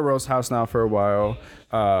you've been at Roast House now for a while,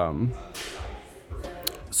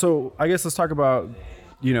 so I guess let's talk about,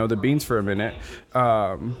 you know, the beans for a minute.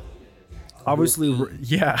 Obviously,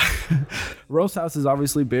 Roast House is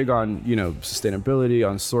obviously big on, you know, sustainability,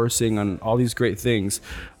 on sourcing, on all these great things.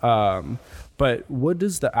 But what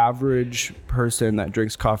does the average person that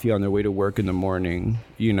drinks coffee on their way to work in the morning,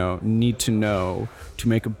 you know, need to know to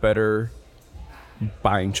make a better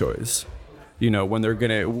buying choice? You know, when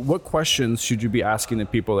what questions should you be asking the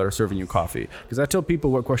people that are serving you coffee? Because I tell people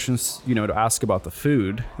what questions, you know, to ask about the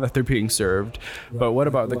food that they're being served, but what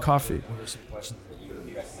about the coffee?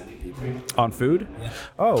 On food? Yeah.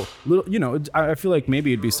 Oh, little, you know, I feel like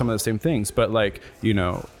maybe it'd be some of the same things, but like, you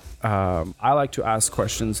know, I like to ask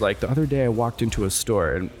questions. Like the other day I walked into a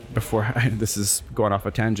store, and this is going off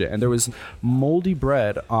a tangent, and there was moldy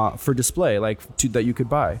bread for display, that you could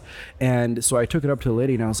buy. And so I took it up to the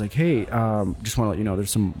lady and I was like, hey, just want to let you know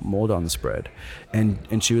there's some mold on this bread.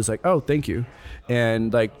 And she was like, oh, thank you.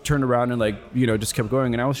 And like turned around and like, you know, just kept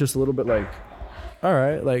going. And I was just a little bit like, all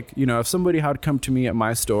right, like, you know, if somebody had come to me at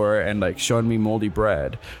my store and like shown me moldy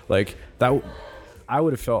bread, like that, I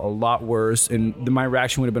would have felt a lot worse, and my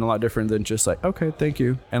reaction would have been a lot different than just like, okay, thank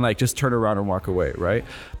you, and like just turn around and walk away, right?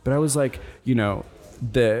 But I was like, you know,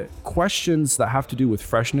 the questions that have to do with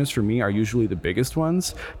freshness for me are usually the biggest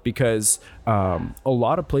ones, because a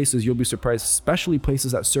lot of places, you'll be surprised, especially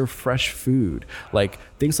places that serve fresh food, like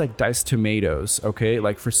things like diced tomatoes, okay?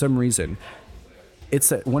 Like for some reason,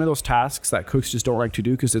 it's one of those tasks that cooks just don't like to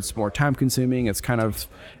do because it's more time consuming. It's kind of,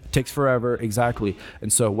 it takes forever. Exactly.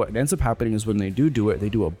 And so what ends up happening is when they do it, they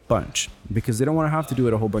do a bunch because they don't want to have to do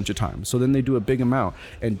it a whole bunch of times. So then they do a big amount.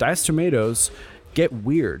 And diced tomatoes get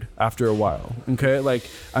weird after a while. Okay. Like,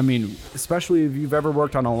 I mean, especially if you've ever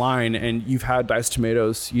worked on a line and you've had diced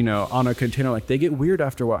tomatoes, you know, on a container, like they get weird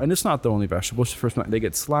after a while. And it's not the only vegetables. First, they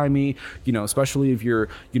get slimy, you know, especially if you're,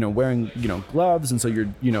 you know, wearing, you know, gloves. And so you're,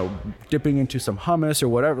 you know, dipping into some hummus or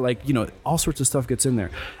whatever, like, you know, all sorts of stuff gets in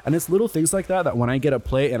there. And it's little things like that when I get a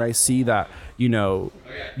plate and I see that, you know,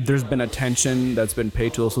 there's been attention that's been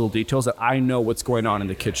paid to those little details, that I know what's going on in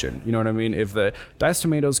the kitchen. You know what I mean? If the diced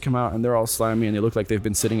tomatoes come out and they're all slimy and they look like they've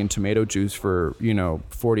been sitting in tomato juice for, you know,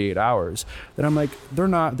 48 hours, then I'm like,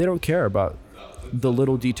 they don't care about the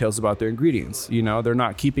little details about their ingredients. You know, they're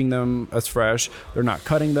not keeping them as fresh. They're not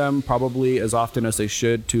cutting them probably as often as they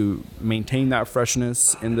should to maintain that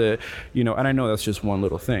freshness in the, you know, and I know that's just one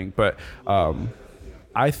little thing, but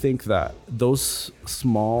I think that those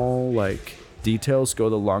small, like, details go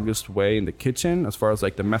the longest way in the kitchen as far as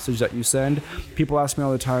like the message that you send. People ask me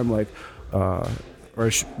all the time, like,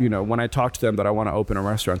 or you know, when I talk to them that I want to open a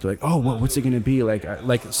restaurant, they're like, oh, well, what's it going to be like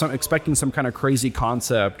expecting some kind of crazy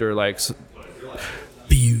concept or like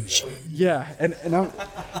fusion. Yeah. And I'm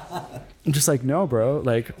just like, no, bro,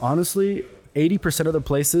 like honestly, 80% of the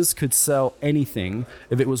places could sell anything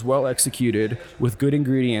if it was well executed with good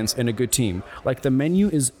ingredients and a good team. Like the menu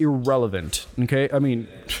is irrelevant. Okay. I mean,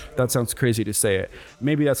 that sounds crazy to say it.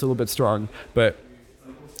 Maybe that's a little bit strong, but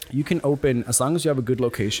you can open, as long as you have a good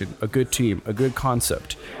location, a good team, a good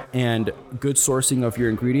concept, and good sourcing of your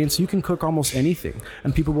ingredients, you can cook almost anything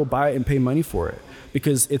and people will buy it and pay money for it,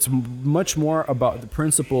 because it's much more about the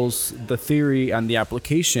principles, the theory, and the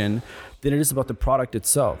application than it is about the product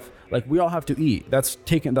itself. Like, we all have to eat. That's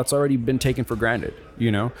already been taken for granted,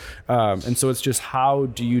 you know? And so it's just,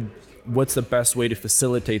 what's the best way to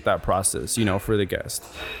facilitate that process, you know, for the guest?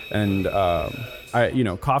 And,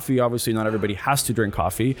 coffee, obviously not everybody has to drink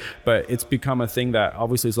coffee, but it's become a thing that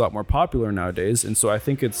obviously is a lot more popular nowadays. And so I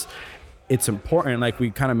think it's important, like we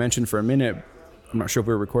kind of mentioned for a minute, I'm not sure if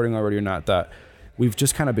we were recording already or not, that we've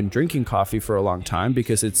just kind of been drinking coffee for a long time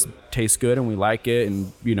because it tastes good and we like it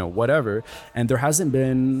and, you know, whatever. And there hasn't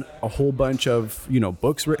been a whole bunch of, you know,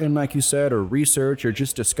 books written, like you said, or research or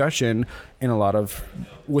just discussion with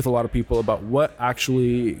a lot of people about what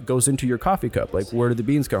actually goes into your coffee cup. Like, where do the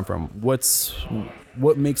beans come from?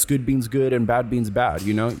 What makes good beans good and bad beans bad?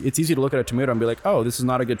 You know, it's easy to look at a tomato and be like, oh, this is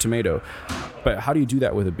not a good tomato. But how do you do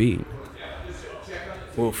that with a bean?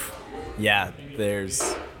 Oof. Yeah, there's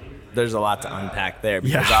a lot to unpack there,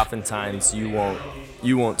 because oftentimes you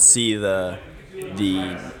won't see the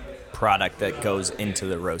product that goes into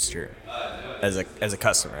the roaster as a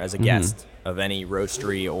customer, as a guest of any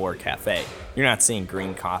roastery or cafe. You're not seeing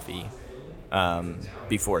green coffee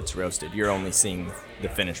before it's roasted. You're only seeing the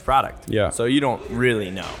finished product. Yeah. So you don't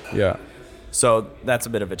really know. Yeah. So that's a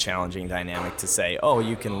bit of a challenging dynamic to say, oh,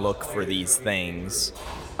 you can look for these things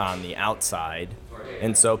on the outside.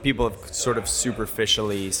 And so people have sort of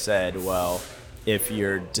superficially said, well, if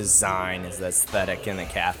your design is aesthetic in the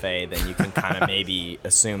cafe, then you can kind of maybe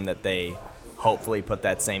assume that they hopefully put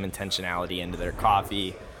that same intentionality into their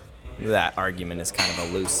coffee. That argument is kind of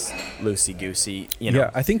a loosey-goosey. You know,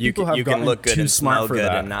 yeah, I think people you can look good and smell good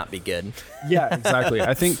that. and not be good. Yeah, exactly.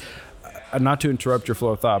 I think, not to interrupt your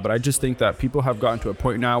flow of thought, but I just think that people have gotten to a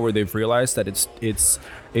point now where they've realized that it's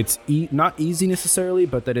not easy necessarily,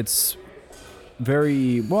 but that it's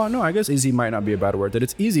I guess easy might not be a bad word, that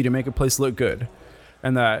it's easy to make a place look good.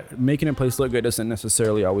 And that making a place look good doesn't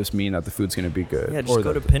necessarily always mean that the food's going to be good. Yeah, just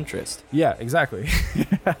go to Pinterest. Yeah, exactly.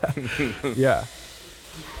 Yeah.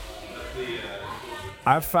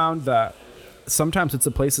 I've found that sometimes it's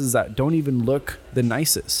the places that don't even look the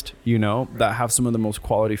nicest, you know, that have some of the most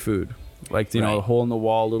quality food. Like, you know, hole in the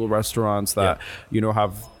wall little restaurants that, you know,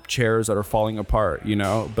 have chairs that are falling apart, you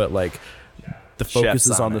know, but like the focus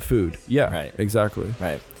is on the food. Yeah, right. Exactly.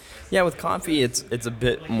 Right. Yeah, with coffee, it's a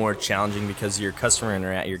bit more challenging because your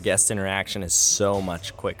your guest interaction is so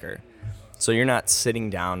much quicker. So you're not sitting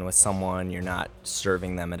down with someone, you're not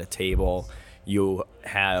serving them at a table. You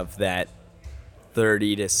have that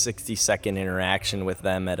 30 to 60 second interaction with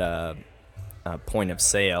them at a point of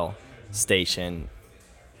sale station,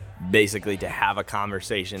 basically to have a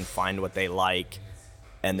conversation, find what they like,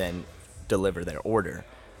 and then deliver their order.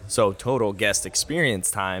 So total guest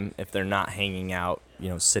experience time, if they're not hanging out, you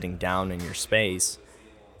know, sitting down in your space,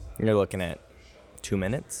 you're looking at 2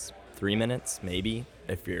 minutes, 3 minutes, maybe.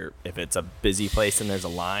 If it's a busy place and there's a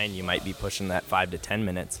line, you might be pushing that 5 to 10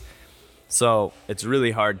 minutes. So it's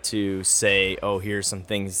really hard to say, oh, here's some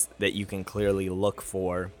things that you can clearly look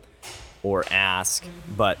for or ask.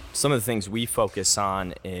 But some of the things we focus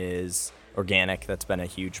on is organic. That's been a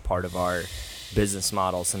huge part of our business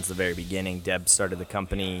model since the very beginning. Deb started the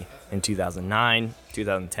company in 2009,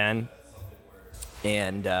 2010.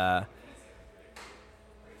 And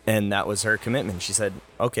that was her commitment. She said,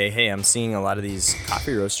 okay, hey, I'm seeing a lot of these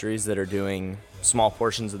coffee roasteries that are doing small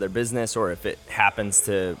portions of their business, or if it happens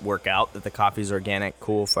to work out that the coffee's organic,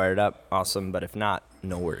 cool, fire it up, awesome. But if not,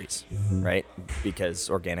 no worries, right? Because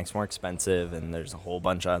organic's more expensive and there's a whole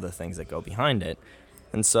bunch of other things that go behind it.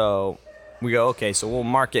 And so we go, okay, so we'll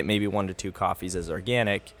market maybe 1 to 2 coffees as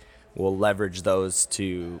organic. We'll leverage those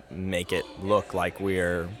to make it look like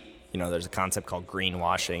we're, you know, there's a concept called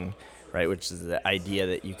greenwashing, right? Which is the idea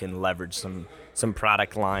that you can leverage some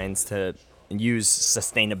product lines to use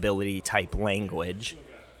sustainability type language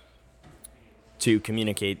to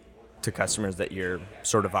communicate to customers that you're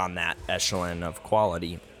sort of on that echelon of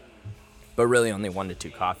quality. But really only 1 to 2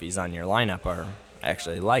 coffees on your lineup are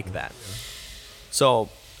actually like that. So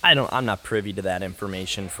I'm not privy to that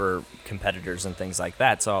information for competitors and things like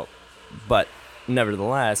that. So, but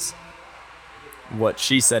nevertheless, what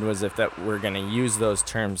she said was if that we're going to use those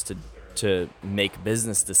terms to make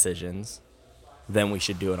business decisions, then we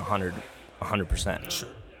should do it 100%. Sure.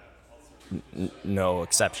 No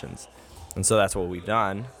exceptions. And so that's what we've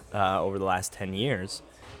done over the last 10 years.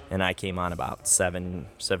 And I came on about seven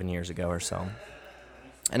years ago or so.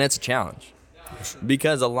 And it's a challenge.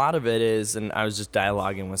 Because a lot of it is, and I was just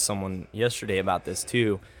dialoguing with someone yesterday about this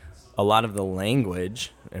too, a lot of the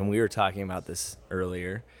language, and we were talking about this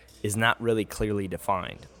earlier, is not really clearly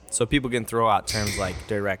defined. So people can throw out terms like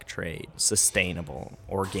direct trade, sustainable,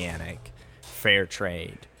 organic, fair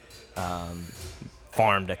trade,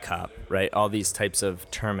 farm to cup, right? All these types of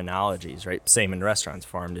terminologies, right? Same in restaurants,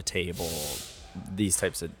 farm to table, these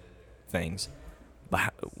types of things.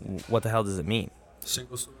 But what the hell does it mean?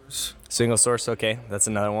 Single source. Single source, okay, that's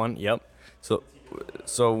another one. Yep.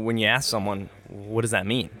 So when you ask someone, what does that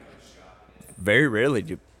mean? Very rarely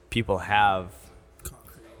do people have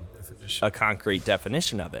a concrete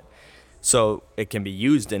definition of it. So it can be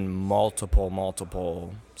used in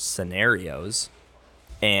multiple scenarios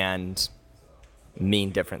and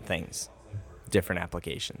mean different things, different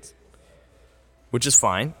applications, which is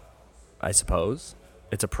fine, I suppose.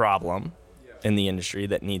 It's a problem in the industry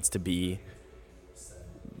that needs to be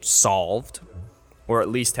solved, or at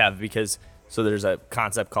least have, because so there's a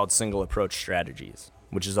concept called single approach strategies,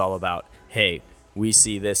 which is all about, hey, we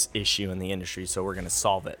see this issue in the industry, so we're going to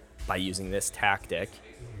solve it by using this tactic,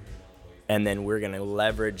 and then we're going to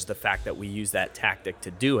leverage the fact that we use that tactic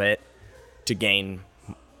to do it to gain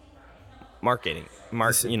market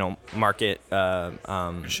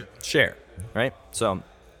share, right? So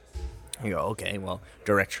you go, okay, well,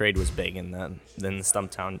 direct trade was big in the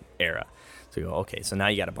Stumptown era. So you go, okay, so now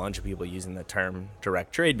you got a bunch of people using the term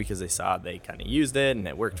direct trade because they saw they kind of used it and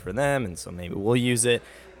it worked for them, and so maybe we'll use it.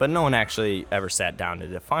 But no one actually ever sat down to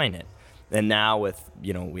define it. And now with,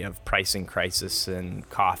 we have pricing crisis and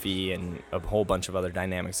coffee and a whole bunch of other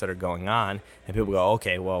dynamics that are going on, and people go,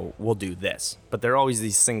 okay, well, we'll do this. But there are always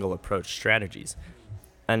these single approach strategies.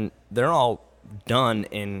 And they're all done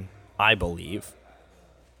in, I believe,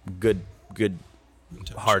 good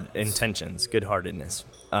hard intentions, good-heartedness.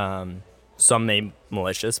 Some may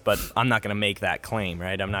malicious, but I'm not going to make that claim,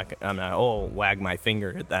 right? I'm not wag my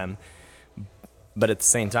finger at them. But at the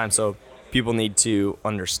same time, so people need to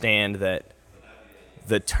understand that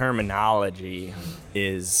the terminology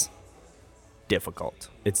is difficult.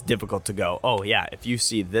 It's difficult to go, oh yeah, if you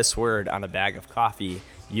see this word on a bag of coffee,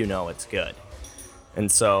 it's good.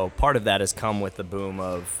 And so part of that has come with the boom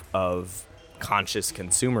of conscious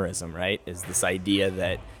consumerism, right? Is this idea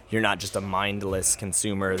that you're not just a mindless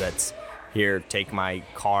consumer that's here, take my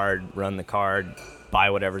card, run the card, buy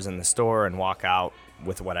whatever's in the store, and walk out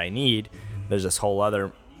with what I need. There's this whole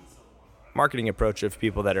other marketing approach of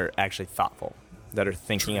people that are actually thoughtful, that are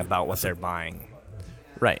thinking about what they're buying.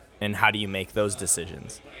 Right. And how do you make those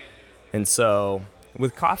decisions? And so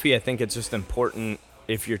with coffee, I think it's just important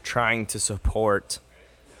if you're trying to support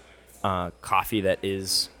coffee that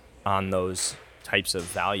is on those types of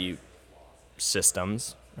value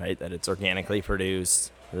systems, right? That it's organically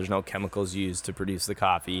produced, there's no chemicals used to produce the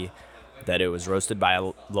coffee, that it was roasted by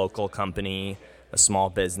a local company, a small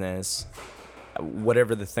business,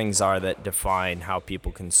 whatever the things are that define how people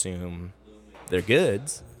consume their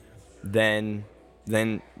goods, then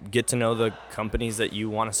get to know the companies that you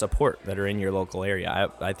want to support that are in your local area.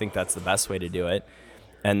 I think that's the best way to do it.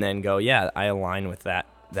 And then go, yeah, I align with that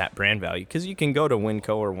brand value. Because you can go to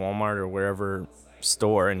Winco or Walmart or wherever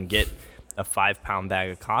store and get a 5-pound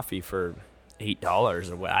bag of coffee for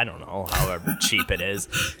 $8 or what, I don't know, however cheap it is,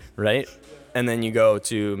 right? And then you go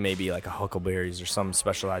to maybe like a Huckleberry's or some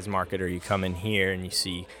specialized market, or you come in here and you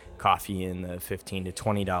see coffee in the $15 to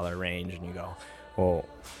 $20 range, and you go, well,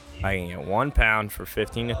 I can get 1 pound for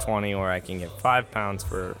 15 to 20, or I can get 5 pounds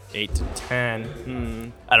for 8 to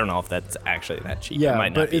 10. I don't know if that's actually that cheap. Yeah, it might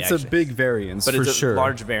not but be it's actually. a big variance, but for it's a sure.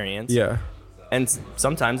 large variance. Yeah. And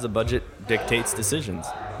sometimes the budget dictates decisions.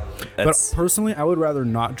 But personally, I would rather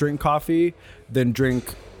not drink coffee than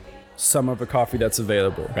drink some of the coffee that's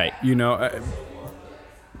available. Right.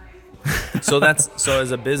 So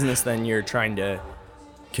as a business, then you're trying to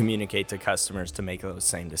communicate to customers to make those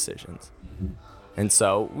same decisions. And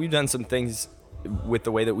so we've done some things with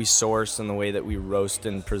the way that we source and the way that we roast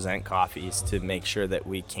and present coffees to make sure that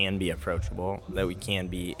we can be approachable, that we can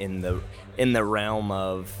be in the realm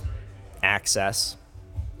of access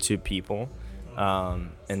to people.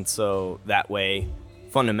 And so that way,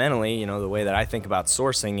 fundamentally, the way that I think about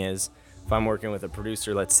sourcing is if I'm working with a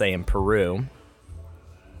producer, let's say in Peru,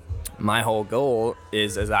 my whole goal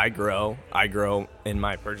is as I grow in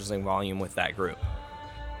my purchasing volume with that group.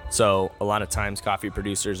 So a lot of times coffee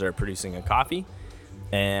producers are producing a coffee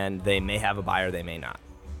and they may have a buyer, they may not.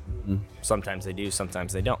 Sometimes they do,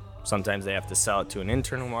 sometimes they don't. Sometimes they have to sell it to an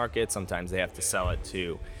internal market. Sometimes they have to sell it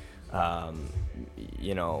to, an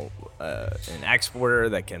exporter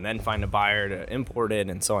that can then find a buyer to import it,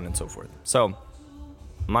 and so on and so forth. So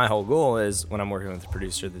my whole goal is when I'm working with a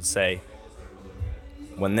producer to say,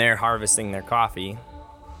 when they're harvesting their coffee,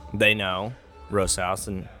 they know Roast House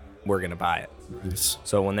and we're going to buy it. Nice.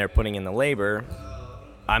 So when they're putting in the labor,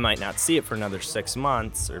 I might not see it for another 6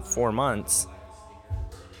 months or 4 months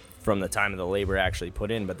from the time of the labor actually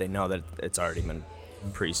put in, but they know that it's already been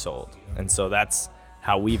pre-sold. And so that's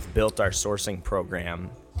how we've built our sourcing program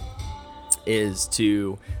is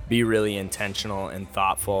to be really intentional and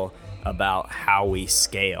thoughtful about how we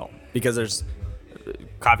scale, because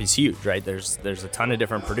coffee's huge, right? There's a ton of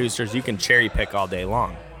different producers. You can cherry pick all day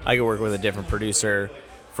long. I could work with a different producer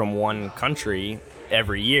from one country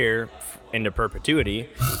every year into perpetuity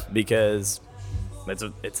because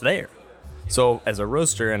it's there. So as a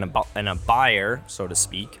roaster and a buyer, so to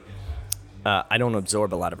speak, I don't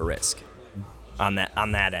absorb a lot of risk on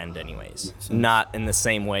that end anyways. Not in the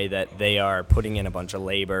same way that they are putting in a bunch of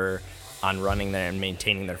labor on running there and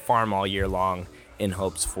maintaining their farm all year long in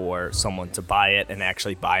hopes for someone to buy it and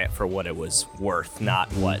actually buy it for what it was worth,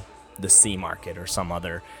 not what the C market or some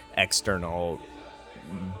other external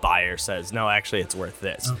buyer says. No, actually it's worth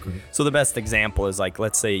this. Okay. So the best example is, like,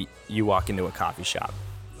 let's say you walk into a coffee shop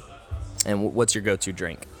and what's your go-to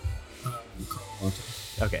drink?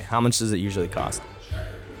 Okay, how much does it usually cost?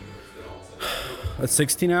 A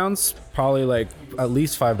 16 ounce, probably like at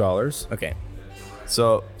least $5. Okay.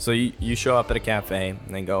 So you show up at a cafe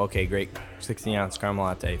and they go, okay, great, 16 ounce caramel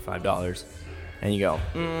latte, $5. And you go,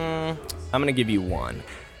 I'm going to give you one.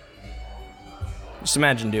 Just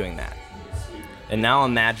imagine doing that. And now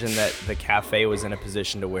imagine that the cafe was in a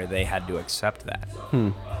position to where they had to accept that.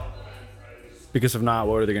 Because if not,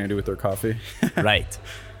 what are they going to do with their coffee? Right.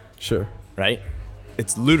 Sure. Right?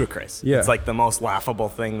 It's ludicrous. Yeah. It's like the most laughable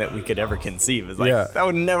thing that we could ever conceive. It's like, that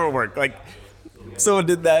would never work. Like, someone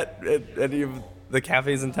did that at any of the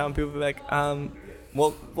cafes in town, people would be like,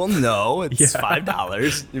 well, no, it's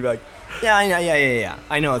 $5. You'd be like, yeah.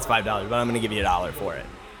 I know it's $5, but I'm going to give you $1 for it.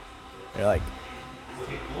 You're like,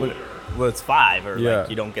 well, it's $5, or like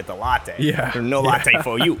you don't get the latte. Yeah. Or no latte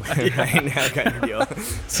for you. That kind of deal.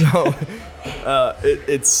 So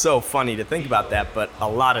it's so funny to think about that, but a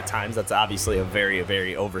lot of times that's obviously a very,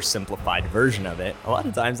 very oversimplified version of it. A lot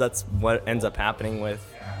of times that's what ends up happening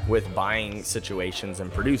with buying situations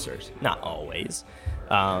and producers. Not always.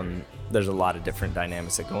 There's a lot of different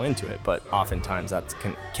dynamics that go into it, but oftentimes that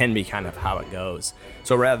can be kind of how it goes.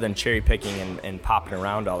 So rather than cherry picking and popping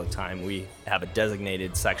around all the time, we have a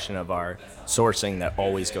designated section of our sourcing that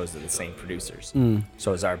always goes to the same producers.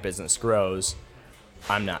 So as our business grows,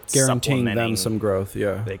 I'm not guaranteeing supplementing them some growth.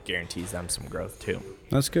 Yeah, that guarantees them some growth too.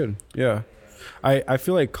 That's good. Yeah. I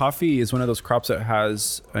feel like coffee is one of those crops that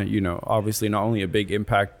has, obviously not only a big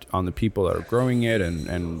impact on the people that are growing it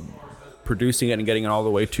and producing it and getting it all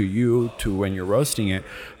the way to you to when you're roasting it,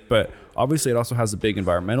 but obviously it also has a big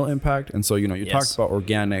environmental impact. And so, you talked about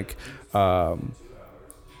organic.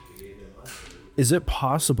 Is it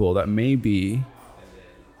possible that maybe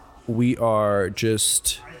we are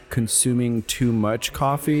just consuming too much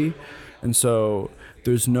coffee, and so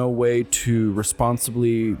there's no way to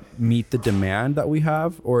responsibly meet the demand that we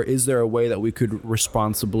have? Or is there a way that we could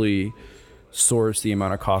responsibly source the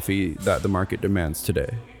amount of coffee that the market demands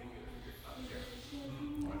today?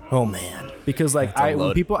 Oh man. Because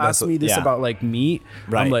when people ask me this about like meat,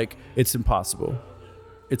 right. I'm like, it's impossible.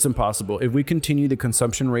 It's impossible. If we continue the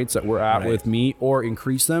consumption rates that we're at with meat or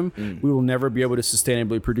increase them, we will never be able to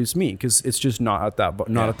sustainably produce meat, because it's just not at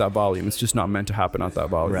that volume. It's just not meant to happen at that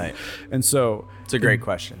volume. Right. And so it's a great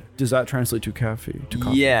question. Does that translate to coffee?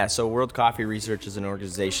 Yeah. So World Coffee Research is an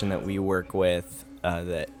organization that we work with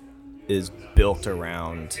that is built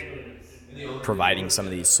around providing some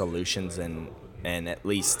of these solutions and at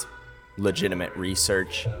least legitimate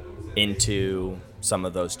research into some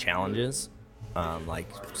of those challenges, like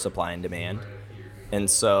supply and demand. And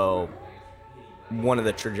so one of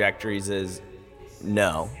the trajectories is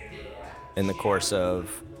no, in the course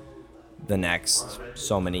of the next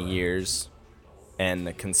so many years and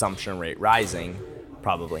the consumption rate rising,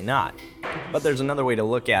 probably not. But there's another way to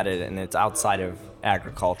look at it, and it's outside of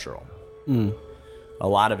agricultural. A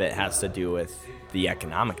lot of it has to do with the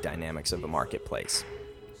economic dynamics of the marketplace.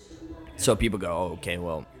 So people go, oh, okay,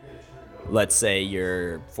 well, let's say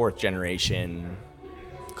you're fourth generation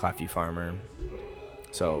coffee farmer.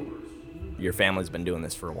 So your family's been doing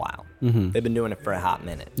this for a while. They've been doing it for a hot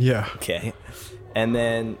minute. Yeah. Okay. And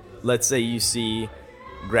then let's say you see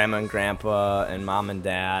grandma and grandpa and mom and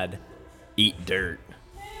dad eat dirt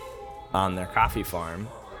on their coffee farm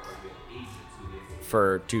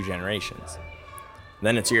for 2 generations.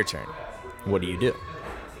 Then it's your turn. What do? You're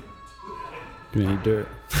gonna eat dirt.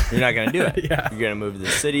 You're not gonna do it. You're gonna move to the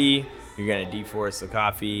city. You're gonna deforest the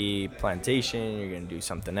coffee plantation. You're gonna do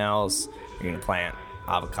something else. You're gonna plant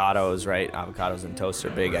avocados, right? Avocados and toast are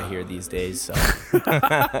big, I hear, these days. So.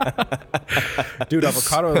 Dude,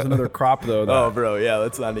 avocado is another crop though. Oh, bro, yeah.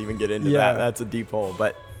 Let's not even get into that. That's a deep hole.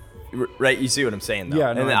 But Right, you see what I'm saying, though.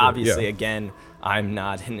 Yeah, no, and I do, obviously, yeah. Again, I'm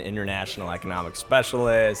not an international economic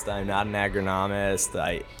specialist. I'm not an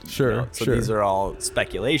agronomist. Sure, So sure. these are all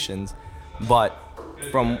speculations. But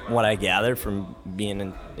from what I gather from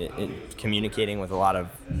being in communicating with a lot of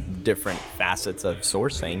different facets of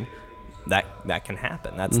sourcing, that can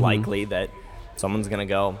happen. That's Mm-hmm. likely that someone's going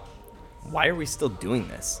to go, why are we still doing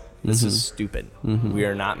this? This Mm-hmm. is stupid. We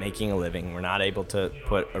are not making a living. We're not able to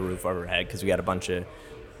put a roof over our head because we got a bunch of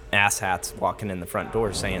asshats walking in the front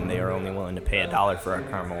door saying they are only willing to pay $1 for our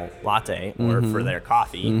caramel latte or for their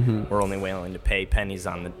coffee. We're only willing to pay pennies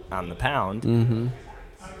on the pound,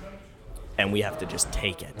 and we have to just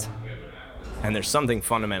take it. And there's something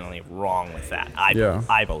fundamentally wrong with that.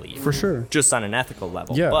 I believe, For sure. just on an ethical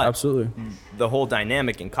level. Yeah, but absolutely. the whole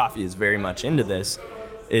dynamic in coffee is very much into this.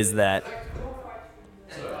 Is that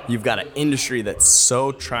you've got an industry that's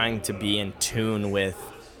so trying to be in tune with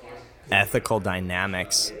ethical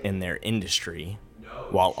dynamics in their industry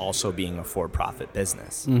while also being a for-profit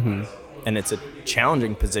business. And it's a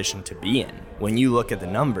challenging position to be in. When you look at the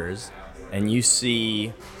numbers and you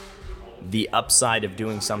see the upside of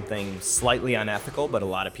doing something slightly unethical, but a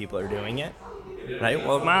lot of people are doing it, right?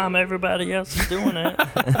 Well, Mom, everybody else is doing it.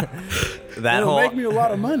 It'll make me a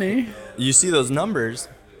lot of money. You see those numbers,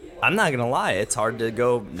 I'm not going to lie, it's hard to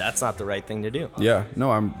go, that's not the right thing to do. Yeah,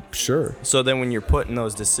 no, I'm sure. So then when you're put in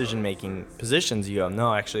those decision-making positions, you go,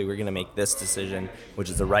 no, actually, we're going to make this decision,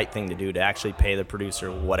 which is the right thing to do, to actually pay the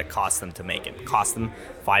producer what it costs them to make it. It costs them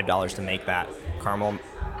 $5 to make that caramel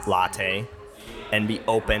latte and be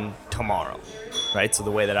open tomorrow, right? So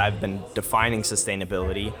the way that I've been defining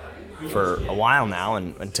sustainability for a while now,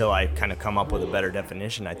 and until I kind of come up with a better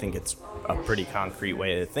definition, I think it's a pretty concrete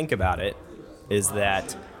way to think about it, is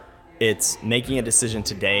that it's making a decision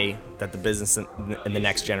today that the business in the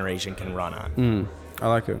next generation can run on. I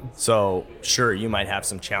like it. So sure, you might have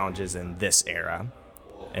some challenges in this era,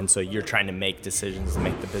 and so you're trying to make decisions to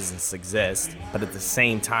make the business exist, but at the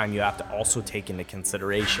same time, you have to also take into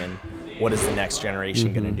consideration what is the next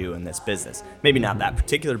generation going to do in this business. Maybe not that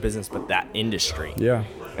particular business, but that industry. Yeah.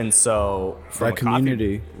 And so from That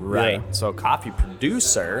community. Right. Yeah. So a coffee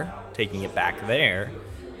producer, taking it back there,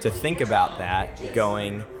 to think about that,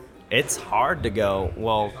 going, it's hard to go,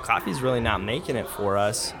 well, coffee's really not making it for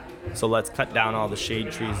us, so let's cut down all the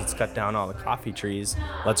shade trees, let's cut down all the coffee trees,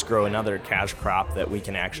 let's grow another cash crop that we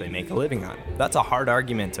can actually make a living on. That's a hard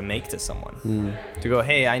argument to make to someone. To go,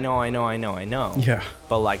 hey, I know. Yeah.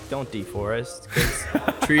 But, like, don't deforest,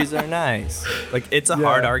 because trees are nice. Like, it's a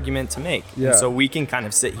hard argument to make. Yeah. And so we can kind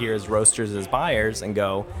of sit here as roasters, as buyers, and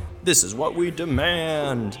go, this is what we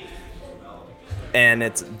demand. And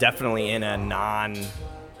it's definitely in a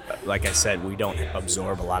like I said, we don't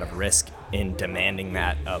absorb a lot of risk in demanding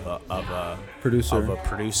that of a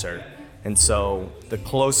producer. And so the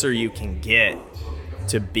closer you can get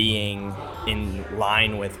to being in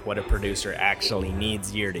line with what a producer actually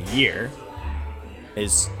needs year to year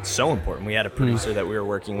is so important. We had a producer that we were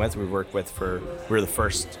working with. We were the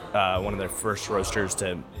first, one of their first roasters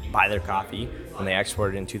to buy their coffee when they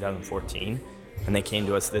exported in 2014. And they came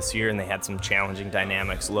to us this year, and they had some challenging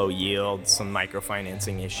dynamics, low yield, some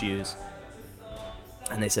microfinancing issues.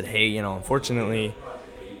 And they said, hey, unfortunately,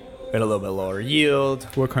 we had a little bit lower yield.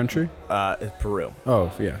 What country? Peru.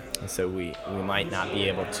 Oh, yeah. And so we might not be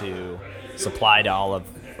able to supply to all of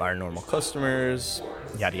our normal customers,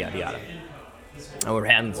 yada, yada, yada. And we're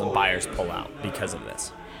having some buyers pull out because of this,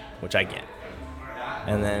 which I get.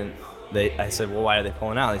 And then I said, well, why are they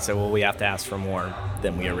pulling out? They said, well, we have to ask for more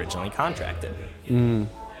than we originally contracted.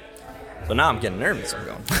 So now I'm getting nervous. I'm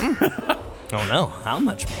going, oh no, how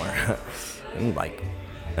much more? And like,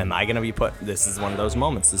 am I going to be this is one of those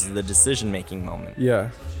moments. This is the decision-making moment. Yeah.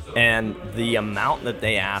 And the amount that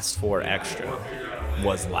they asked for extra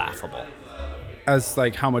was laughable. As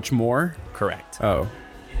like how much more? Correct. Oh.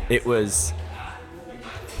 It was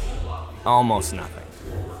almost nothing.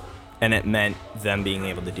 And it meant them being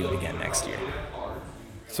able to do it again next year.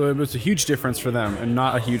 So it was a huge difference for them and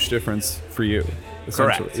not a huge difference for you.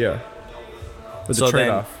 essentially. Correct. Yeah. But So the then,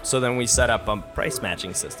 trade-off. so then we set up a price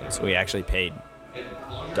matching system. So we actually paid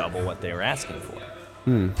double what they were asking for.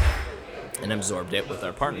 And absorbed it with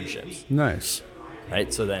our partnerships. Nice.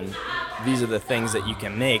 Right? So then these are the things that you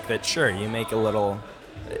can make that, sure, you make a little.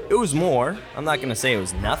 It was more. I'm not going to say it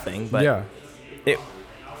was nothing, but yeah.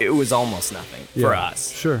 it was almost nothing for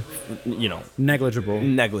us. Sure. You know, Negligible.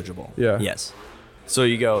 negligible. Yeah. Yes. So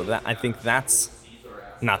you go, I think that's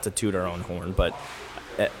not to toot our own horn, but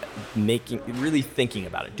really thinking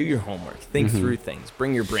about it. Do your homework. Think through things.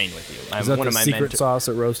 Bring your brain with you. Is that the secret sauce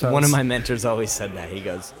at Roast House? One of my mentors always said that. He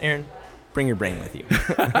goes, Aaron, bring your brain with you.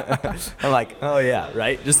 I'm like, oh yeah,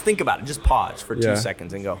 right? Just think about it. Just pause for 2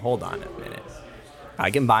 seconds and go, hold on a minute. I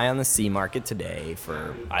can buy on the C market today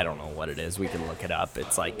for, I don't know what it is. We can look it up.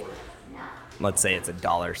 It's like, let's say it's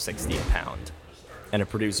 $1.60 a pound. And a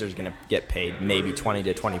producer's going to get paid maybe 20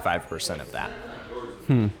 to 25% of that.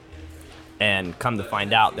 And come to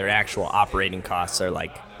find out, their actual operating costs are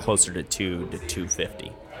like closer to $2 to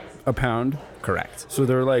 $2.50 a pound. Correct. So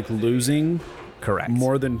they're like losing. Correct.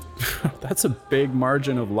 More than that's a big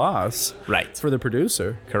margin of loss. Right. For the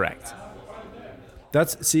producer. Correct.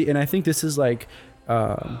 And I think this is like.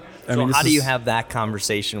 So how do you have that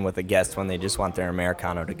conversation with a guest when they just want their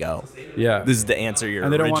Americano to go? Yeah. This is to answer your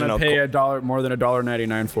and they original. don't want to pay more than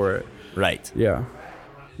 $1.99 for it. Right. Yeah.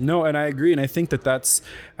 No, and I agree, and I think that's.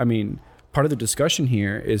 I mean, part of the discussion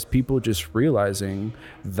here is people just realizing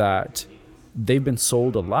that they've been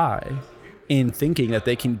sold a lie in thinking that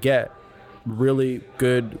they can get really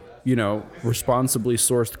good, responsibly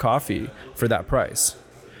sourced coffee for that price.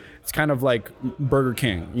 It's kind of like Burger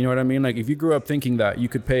King. You know what I mean? Like if you grew up thinking that you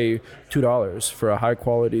could pay $2 for a high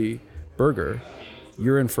quality burger,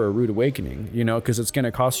 you're in for a rude awakening, because it's going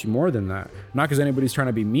to cost you more than that. Not because anybody's trying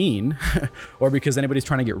to be mean or because anybody's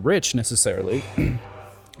trying to get rich necessarily.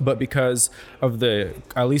 But because of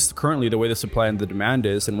at least currently the way the supply and the demand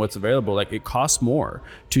is and what's available, like it costs more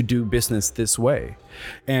to do business this way.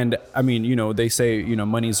 And I mean, they say,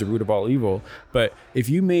 money is the root of all evil. But if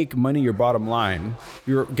you make money your bottom line,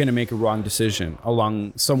 you're going to make a wrong decision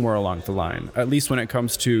somewhere along the line, at least when it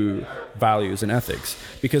comes to values and ethics,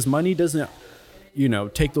 because money doesn't,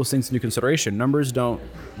 take those things into consideration. Numbers don't.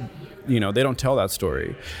 They don't tell that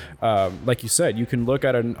story. Like you said, you can look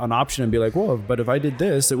at an option and be like, well, but if I did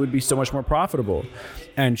this, it would be so much more profitable.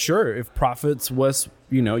 And sure, if profits was,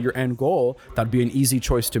 your end goal, that'd be an easy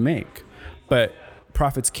choice to make. But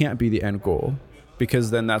profits can't be the end goal,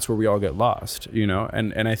 because then that's where we all get lost,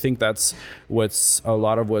 And I think that's a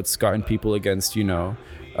lot of what's gotten people against,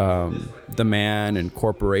 the man and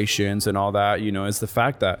corporations and all that, is the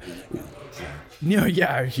fact that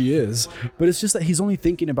yeah, he is. But it's just that he's only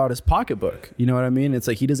thinking about his pocketbook. You know what I mean? It's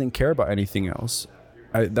like he doesn't care about anything else.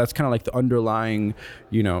 That's kind of like the underlying,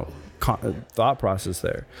 thought process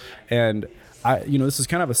there. And this is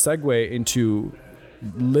kind of a segue into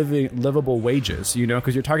livable wages,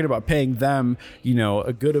 because you're talking about paying them,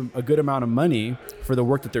 a good amount of money for the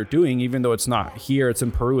work that they're doing, even though it's not here, it's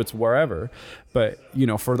in Peru, it's wherever. But,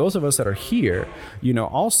 for those of us that are here,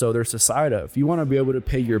 also there's a side of, you want to be able to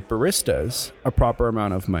pay your baristas a proper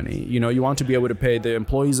amount of money. You want to be able to pay the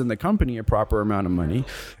employees in the company a proper amount of money.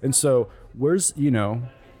 And so where's,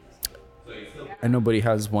 and nobody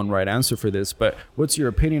has one right answer for this, but what's your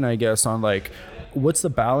opinion, I guess, on like, what's the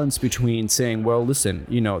balance between saying, well, listen,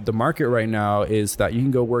 the market right now is that you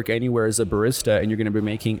can go work anywhere as a barista and you're going to be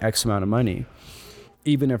making X amount of money,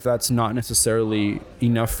 even if that's not necessarily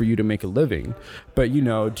enough for you to make a living. But,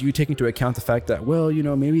 do you take into account the fact that, well,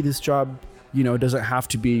 maybe this job, doesn't have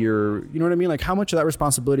to be your, you know what I mean? Like how much of that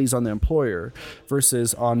responsibility is on the employer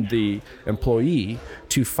versus on the employee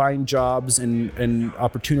to find jobs and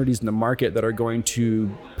opportunities in the market that are going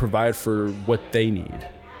to provide for what they need?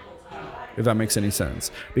 If that makes any sense.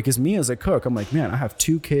 Because me as a cook, I'm like, man, I have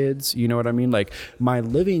 2 kids. You know what I mean? Like my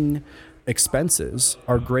living expenses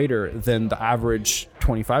are greater than the average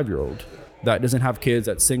 25-year-old that doesn't have kids,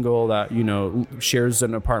 that's single, that, shares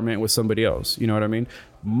an apartment with somebody else. You know what I mean?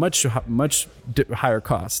 Much higher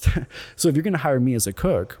cost. So if you're going to hire me as a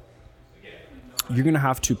cook, you're going to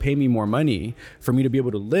have to pay me more money for me to be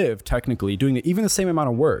able to live technically doing even the same amount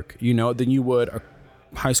of work, than you would a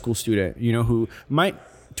high school student, who might,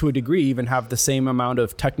 to a degree, even have the same amount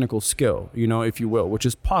of technical skill, if you will, which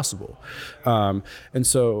is possible. And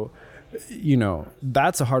so,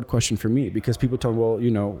 that's a hard question for me, because people tell me,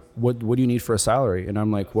 well, what do you need for a salary? And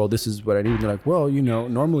I'm like, well, this is what I need. And they're like, well,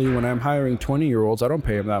 normally when I'm hiring 20-year-olds, I don't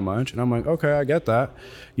pay them that much. And I'm like, okay, I get that,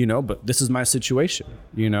 but this is my situation,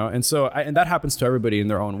 And so, and that happens to everybody in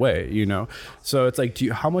their own way, So it's like,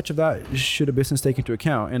 how much of that should a business take into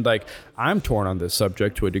account? And like, I'm torn on this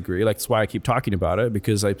subject to a degree. Like, that's why I keep talking about it,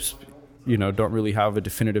 because I don't really have a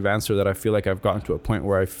definitive answer that I feel like I've gotten to a point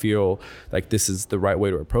where I feel like this is the right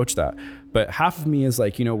way to approach that. But half of me is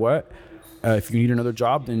like, you know what? If you need another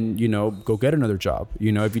job, then, go get another job.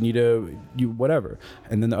 If you need whatever.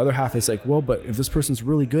 And then the other half is like, well, but if this person's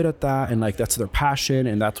really good at that and like that's their passion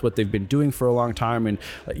and that's what they've been doing for a long time, and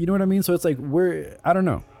you know what I mean? So it's like, I don't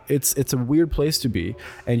know. It's a weird place to be.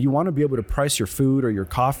 And you want to be able to price your food or your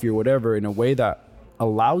coffee or whatever in a way that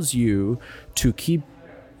allows you to keep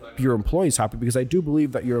your employees happy, because I do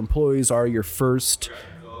believe that your employees are your first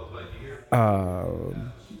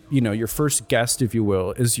your first guest, if you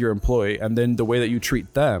will, is your employee, and then the way that you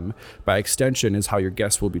treat them by extension is how your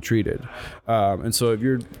guests will be treated. And so if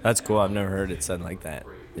you're, That's cool. I've never heard it said like that.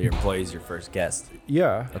 Your employee is your first guest.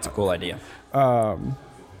 yeah. That's a cool idea.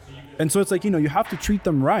 And so it's like, you have to treat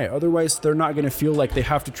them right. Otherwise, they're not going to feel like they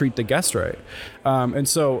have to treat the guest right. And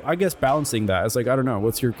so I guess balancing that is like, I don't know.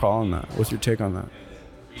 What's your call on that? What's your take on that?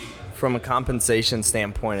 From a compensation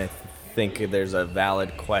standpoint, I think there's a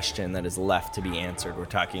valid question that is left to be answered. We're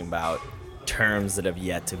talking about terms that have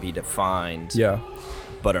yet to be defined, Yeah.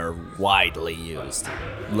 but are widely used.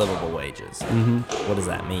 Livable wages. What does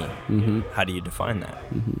that mean? How do you define that?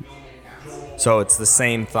 So it's the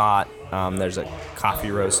same thought. There's a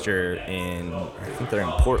coffee roaster I think they're in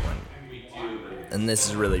Portland. And this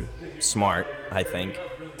is really smart, I think.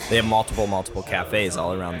 They have multiple cafes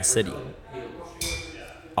all around the city.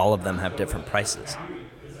 All of them have different prices.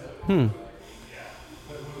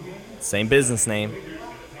 Same business name,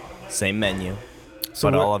 same menu,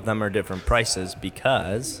 but all of them are different prices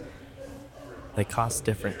because they cost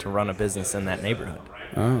different to run a business in that neighborhood.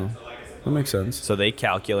 Oh, that makes sense. So they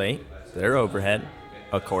calculate their overhead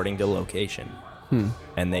according to location,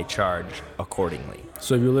 and they charge accordingly.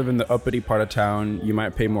 So if you live in the uppity part of town, you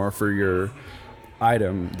might pay more for your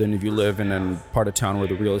item than if you live in a part of town where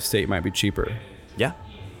the real estate might be cheaper. Yeah,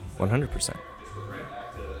 100%.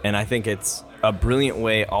 And I think it's a brilliant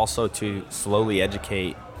way also to slowly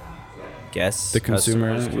educate guests, The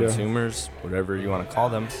consumer, customers, yeah. consumers, whatever you want to call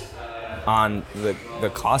them, on the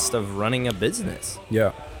cost of running a business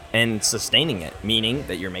Yeah. and sustaining it, meaning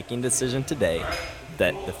that you're making a decision today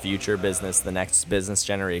that the future business, the next business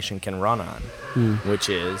generation can run on, which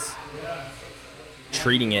is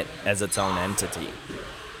treating it as its own entity.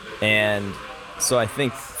 And so I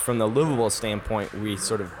think from the livable standpoint, we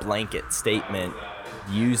sort of blanket statement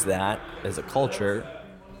use that as a culture,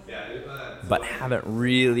 but haven't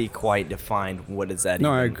really quite defined what does that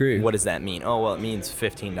No, I agree. What does that mean? Oh, well, it means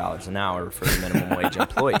 $15 an hour for a minimum wage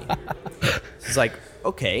employee. It's like,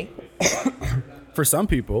 okay, For some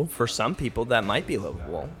people. for some people that might be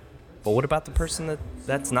livable, but what about the person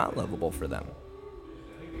that's not livable for them?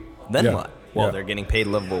 Then Yeah. what? Well, Yeah. they're getting paid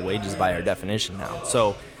livable wages by our definition now.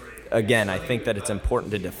 So again, I think that it's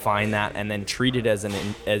important to define that and then treat it as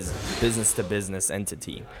as business to business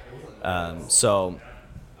entity. So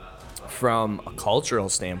from a cultural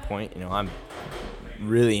standpoint, I'm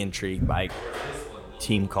really intrigued by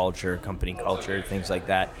team culture, company culture, things like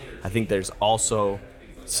that. I think there's also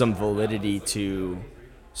some validity to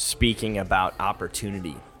speaking about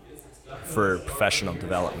opportunity for professional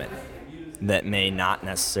development that may not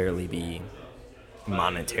necessarily be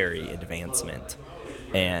monetary advancement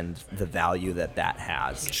and the value that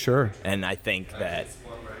has. Sure. And I think that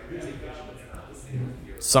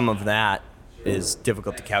some of that is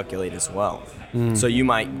difficult to calculate as well. So you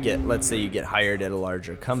might let's say you get hired at a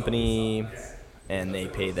larger company and they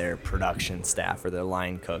pay their production staff or their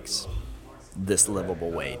line cooks this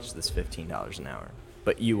livable wage, this $15 an hour,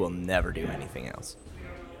 but you will never do anything else.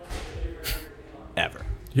 Ever.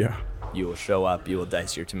 Yeah. You will show up, you will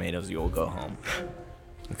dice your tomatoes, you will go home.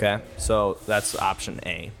 Okay? So that's option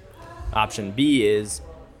A. Option B is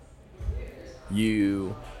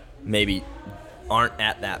you maybe aren't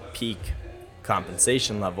at that peak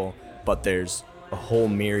compensation level, but there's a whole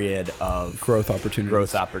myriad of Growth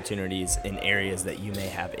opportunities. in areas that you may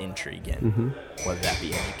have intrigue in, whether that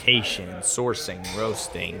be education, sourcing,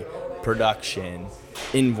 roasting, production,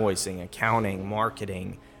 invoicing, accounting,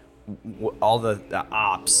 marketing, all the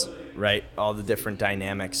ops, right? All the different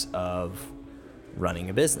dynamics of running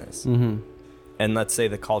a business. And let's say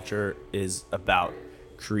the culture is about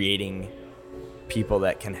creating people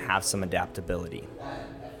that can have some adaptability,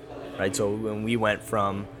 right? So when we went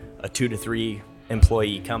from a 2 to 3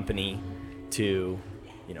 employee company to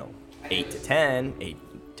 8 to 10,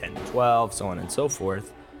 10 to 12, so on and so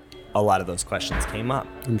forth, a lot of those questions came up.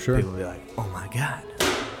 I'm sure. People would be like, oh my God,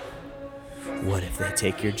 what if they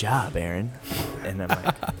take your job, Aaron? And I'm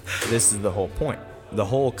like, this is the whole point. The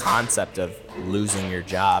whole concept of losing your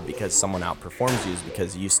job because someone outperforms you is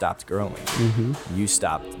because you stopped growing. You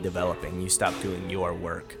stopped developing. You stopped doing your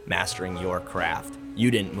work, mastering your craft. You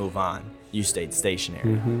didn't move on. You stayed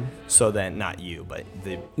stationary. So then, not you, but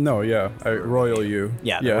the royal you.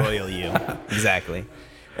 the royal you. Exactly.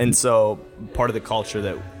 And so part of the culture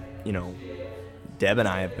that, Deb and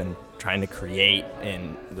I have been trying to create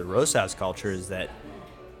in the Roast House culture is that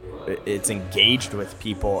it's engaged with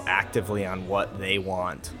people actively on what they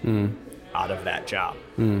want out of that job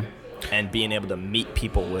and being able to meet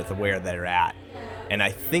people with where they're at. And I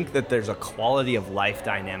think that there's a quality of life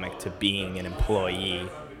dynamic to being an employee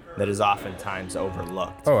that is oftentimes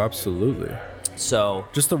overlooked. Oh, absolutely. So,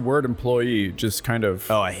 Just the word employee just kind of.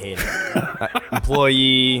 oh, I hate it.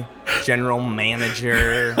 Employee, general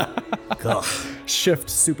manager, ugh, Shift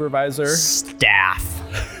supervisor. staff.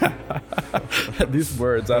 These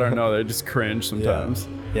words, I don't know, they just cringe sometimes.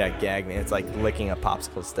 Yeah, gag me. It's like licking a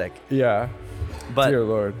popsicle stick. Yeah. But Dear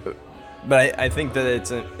Lord. But I think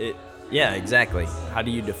that yeah, exactly. How do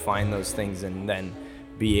you define those things and then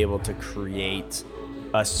be able to create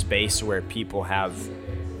a space where people have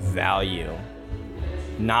value?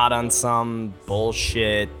 Not on some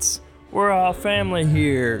bullshit, we're all family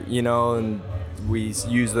here, and we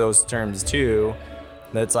use those terms too.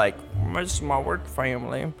 That's like, this is my work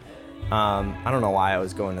family. I don't know why I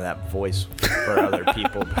was going to that voice for other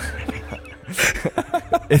people.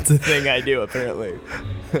 It's a thing I do, apparently.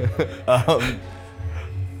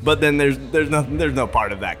 But then there's no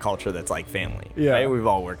part of that culture that's like family. Yeah. Right? We've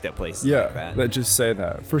all worked at places like that. that just say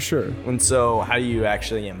that for sure. And so how do you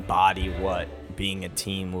actually embody what being a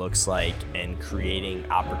team looks like and creating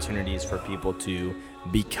opportunities for people to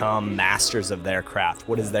become masters of their craft?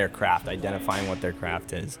 What is their craft? Identifying what their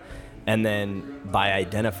craft is. And then by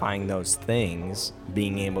identifying those things,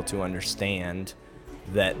 being able to understand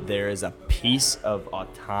that there is a piece of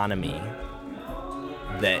autonomy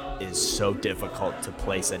that is so difficult to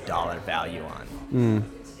place a dollar value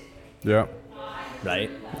on. Yeah,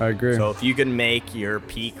 Right? I agree. So if you can make your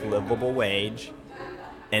peak livable wage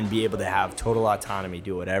and be able to have total autonomy,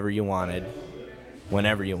 do whatever you wanted,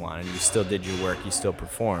 whenever you wanted, you still did your work, you still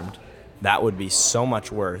performed, that would be so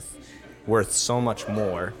much worth so much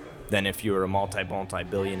more than if you were a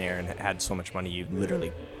multi-billionaire and had so much money you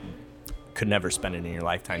literally could never spend it in your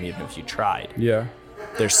lifetime, even if you tried. Yeah,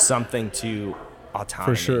 There's something to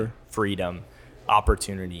autonomy, For sure. freedom,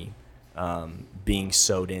 opportunity, being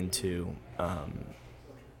sewed into,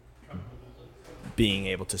 being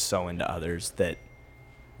able to sew into others that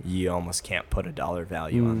you almost can't put a dollar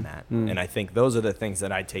value on that. And I think those are the things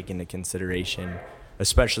that I take into consideration,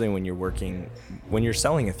 especially when you're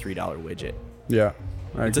selling a $3 widget. yeah.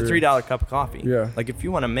 It's a $3 cup of coffee. Yeah. Like if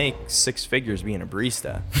you want to make 6 figures being a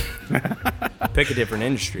barista, pick a different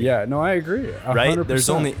industry. Yeah, no, I agree. 100%. Right? There's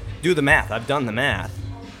only, do the math. I've done the math.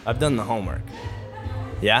 I've done the homework.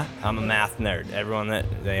 Yeah, I'm a math nerd.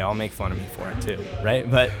 They all make fun of me for it too,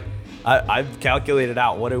 right? But I've calculated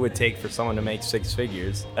out what it would take for someone to make 6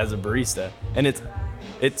 figures as a barista. And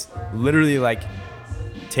it's literally like,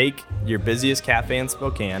 take your busiest cafe in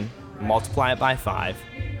Spokane, multiply it by 5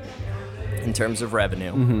 in terms of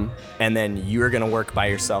revenue, and then you're going to work by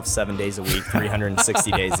yourself 7 days a week,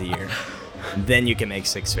 360 days a year. Then you can make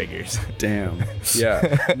 6 figures. Damn.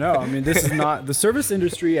 Yeah. No, I mean, this is not the service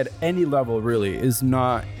industry at any level really is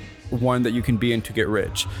not one that you can be in to get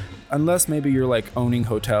rich. Unless maybe you're like owning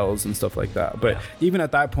hotels and stuff like that. But even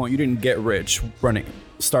at that point, you didn't get rich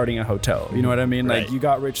starting a hotel. You know what I mean? Right. Like you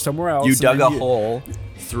got rich somewhere else. You and dug then a hole,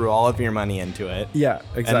 threw all of your money into it. Yeah,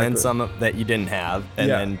 exactly. And then some that you didn't have, and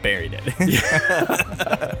Yeah. then buried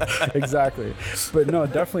it. Exactly. But no,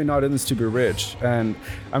 definitely not in this to be rich. And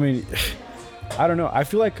I mean, I don't know. I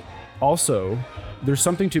feel like also there's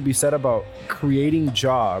something to be said about creating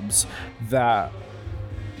jobs that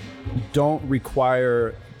don't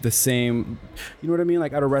require the same, you know what I mean?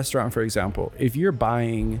 Like at a restaurant, for example, if you're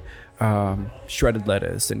buying shredded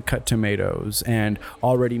lettuce and cut tomatoes and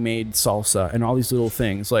already made salsa and all these little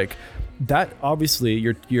things like that, obviously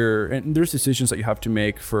you're and there's decisions that you have to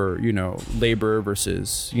make for, labor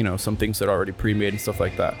versus, some things that are already pre-made and stuff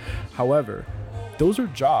like that. However, those are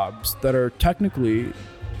jobs that are technically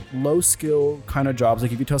low skill kind of jobs.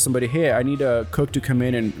 Like if you tell somebody, hey, I need a cook to come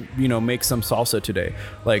in and, make some salsa today,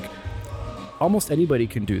 like almost anybody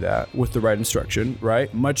can do that with the right instruction,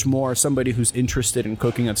 right? Much more somebody who's interested in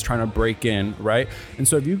cooking that's trying to break in, right? And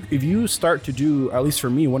so if you start to do, at least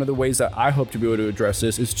for me, one of the ways that I hope to be able to address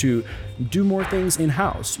this is to do more things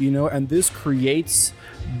in-house, and this creates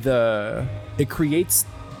the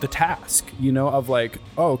task, of like,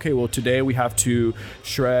 oh, okay, well, today we have to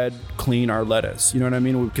clean our lettuce, you know what I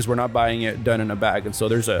mean? Because we're not buying it done in a bag. And so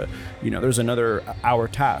there's another hour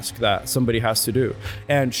task that somebody has to do.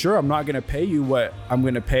 And sure, I'm not going to pay you what I'm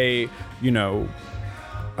going to pay,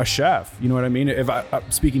 a chef, you know what I mean? If I'm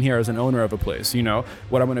speaking here as an owner of a place,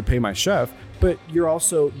 what I'm going to pay my chef, but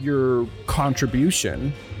your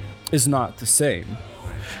contribution is not the same.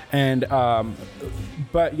 And,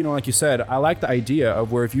 but, like you said, I like the idea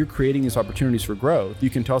of where if you're creating these opportunities for growth, you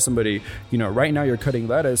can tell somebody, right now you're cutting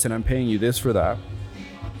lettuce and I'm paying you this for that.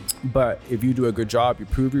 But if you do a good job, you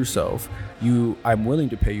prove yourself, I'm willing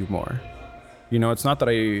to pay you more. You know, it's not that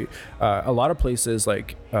a lot of places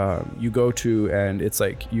like you go to and it's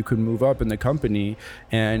like you can move up in the company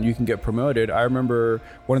and you can get promoted. I remember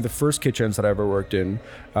one of the first kitchens that I ever worked in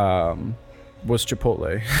was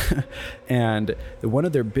Chipotle. And one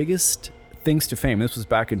of their biggest things to fame, this was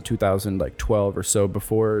back in 2012 or so,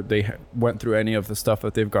 before they went through any of the stuff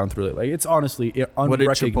that they've gone through. Like, it's honestly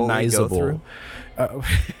unrecognizable.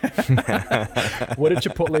 What did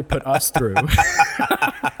Chipotle put us through?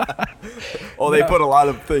 Oh, they put a lot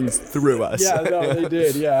of things through us. Yeah, no, they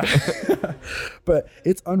did, yeah. But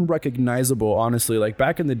it's unrecognizable, honestly. Like,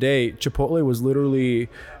 back in the day, Chipotle was literally,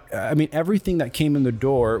 I mean, everything that came in the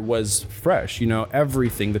door was fresh, you know,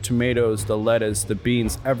 everything, the tomatoes, the lettuce, the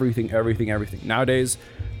beans, everything. Nowadays,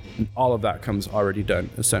 all of that comes already done,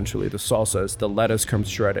 essentially. The salsas, the lettuce comes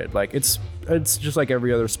shredded. Like, it's just like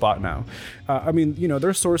every other spot now. I mean, you know,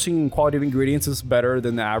 their sourcing quality of ingredients is better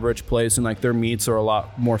than the average place, and like their meats are a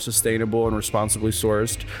lot more sustainable and responsibly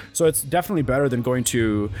sourced. So it's definitely better than going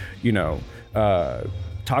to, you know,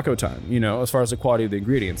 Taco Time, you know, as far as the quality of the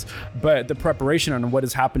ingredients. But the preparation on what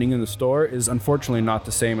is happening in the store is unfortunately not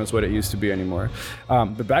the same as what it used to be anymore.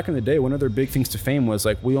 But back in the day, one of their big things to fame was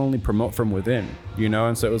like, we only promote from within, you know?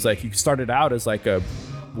 And so it was like, you started out as like a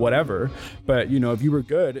whatever, but you know, if you were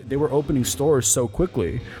good, they were opening stores so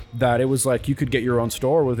quickly that it was like you could get your own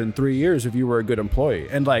store within 3 years if you were a good employee.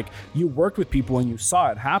 And like, you worked with people and you saw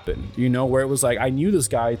it happen, you know, where it was like, I knew this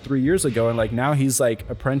guy 3 years ago, and like now he's like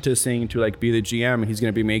apprenticing to like be the GM, and he's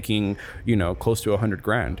going to be making, you know, close to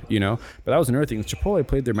 $100,000, you know. But that was another thing. Chipotle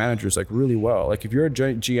played their managers like really well. Like, if you're a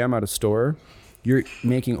GM at a store, you're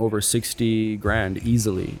making over $60,000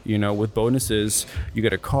 easily, you know, with bonuses. You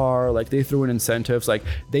get a car, like they threw in incentives. Like,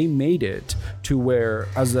 they made it to where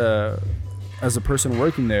as a person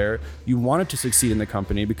working there, you wanted to succeed in the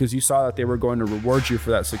company because you saw that they were going to reward you for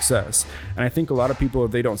that success. And I think a lot of people, if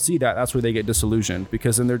they don't see that, that's where they get disillusioned,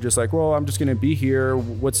 because then they're just like, well, I'm just going to be here.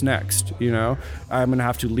 What's next? You know, I'm going to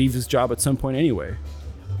have to leave this job at some point anyway.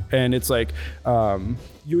 And it's like,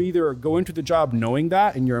 you either go into the job knowing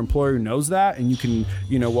that, and your employer knows that, and you can,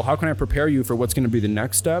 you know, well, how can I prepare you for what's going to be the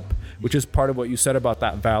next step, which is part of what you said about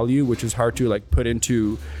that value, which is hard to like put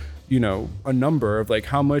into, you know, a number of like,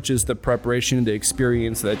 how much is the preparation, the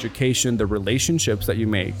experience, the education, the relationships that you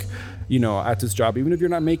make, you know, at this job, even if you're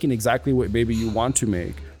not making exactly what maybe you want to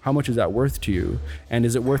make, how much is that worth to you? And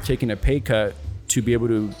is it worth taking a pay cut to be able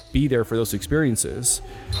to be there for those experiences,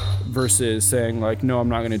 versus saying like, no, I'm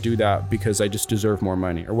not going to do that because I just deserve more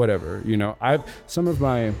money or whatever. You know, some of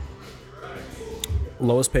my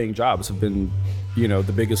lowest paying jobs have been, you know,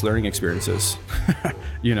 the biggest learning experiences,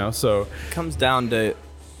 you know, so it comes down to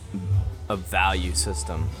a value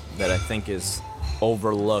system that I think is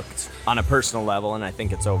overlooked on a personal level, and I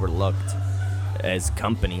think it's overlooked as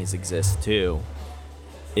companies exist too,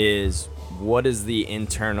 is what is the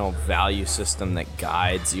internal value system that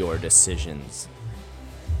guides your decisions?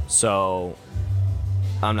 So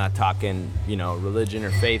I'm not talking, you know, religion or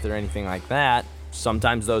faith or anything like that.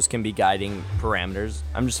 Sometimes those can be guiding parameters.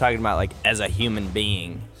 I'm just talking about like, as a human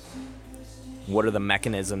being, what are the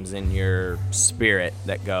mechanisms in your spirit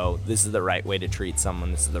that go, this is the right way to treat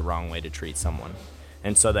someone, this is the wrong way to treat someone?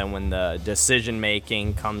 And so then when the decision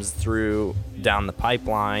making comes through down the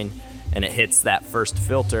pipeline, and it hits that first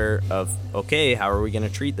filter of, okay, how are we going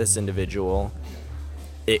to treat this individual?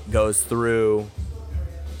 It goes through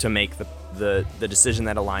to make the decision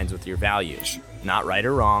that aligns with your values. Not right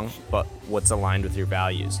or wrong, but what's aligned with your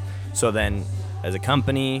values. So then, as a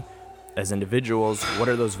company, as individuals, what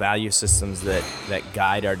are those value systems that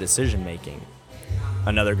guide our decision making?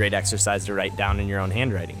 Another great exercise to write down in your own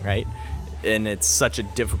handwriting, right? And it's such a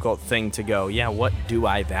difficult thing to go, yeah, what do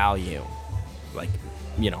I value? Like,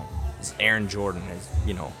 you know, Aaron Jordan is,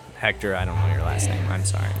 you know, Hector, I don't know your last name. I'm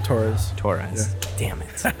sorry. Torres. Yeah. Damn it.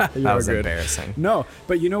 That was embarrassing. No,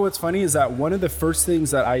 but you know what's funny is that one of the first things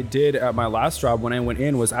that I did at my last job when I went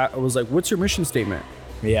in was, I was like, what's your mission statement?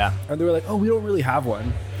 Yeah. And they were like, oh, we don't really have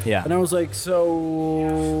one. Yeah. And I was like,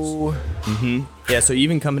 so... Mm-hmm. Yeah, so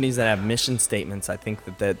even companies that have mission statements, I think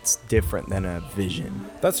that's different than a vision.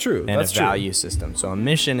 That's true. And that's a value system. So a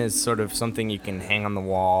mission is sort of something you can hang on the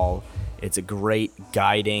wall. It's a great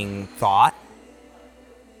guiding thought,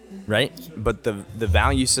 right? But the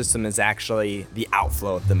value system is actually the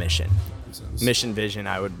outflow of the mission. Mission, vision,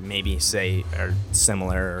 I would maybe say are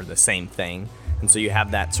similar or the same thing. And so you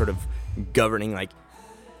have that sort of governing like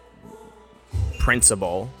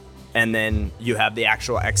principle, and then you have the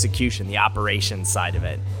actual execution, the operations side of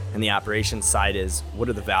it. And the operations side is, what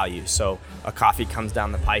are the values? So a coffee comes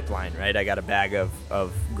down the pipeline, right? I got a bag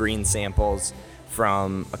of green samples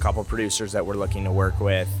from a couple producers that we're looking to work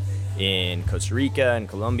with in Costa Rica and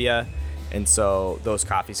Colombia. And so those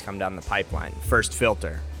coffees come down the pipeline. First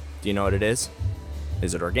filter, do you know what it is?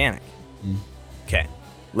 Is it organic? Okay,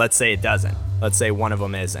 let's say it doesn't. Let's say one of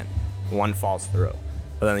them isn't. One falls through,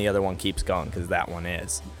 but then the other one keeps going because that one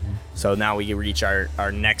is. So now we reach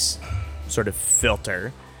our next sort of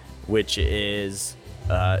filter, which is,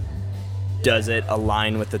 does it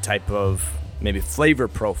align with the type of maybe flavor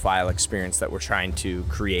profile experience that we're trying to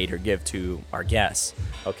create or give to our guests?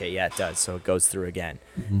 Okay, yeah, it does. So it goes through again.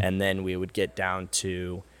 And then we would get down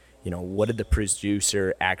to, what did the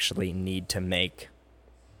producer actually need to make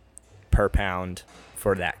per pound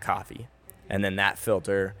for that coffee? And then that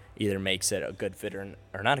filter either makes it a good fit or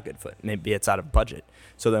not a good fit. Maybe it's out of budget.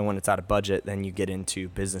 So then when it's out of budget, then you get into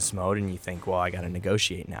business mode and you think, well, I got to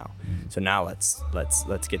negotiate now. So now let's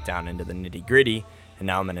get down into the nitty gritty. And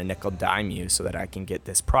now I'm going to nickel dime you so that I can get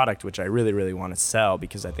this product, which I really, really want to sell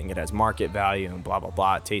because I think it has market value and blah, blah,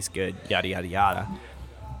 blah. It tastes good, yada, yada, yada.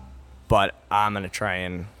 But I'm going to try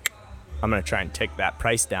and tick that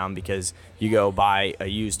price down, because you go buy a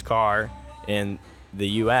used car in the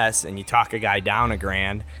US and you talk a guy down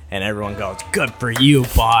 $1,000 and everyone goes, good for you,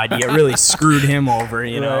 bud. You really screwed him over,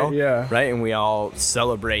 Right, yeah. Right? And we all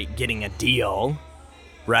celebrate getting a deal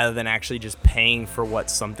rather than actually just paying for what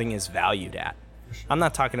something is valued at. I'm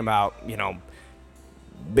not talking about,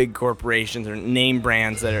 big corporations or name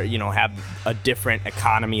brands that are, have a different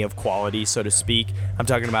economy of quality, so to speak. I'm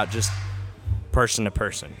talking about just person to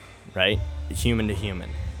person, right? Human to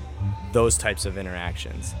human. Those types of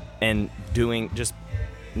interactions. And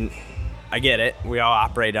I get it. We all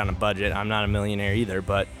operate on a budget. I'm not a millionaire either,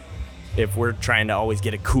 but if we're trying to always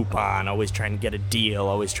get a coupon, always trying to get a deal,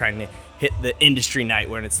 always trying to hit the industry night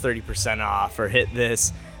when it's 30% off or hit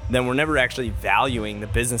this, then we're never actually valuing the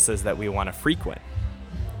businesses that we want to frequent.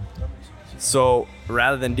 So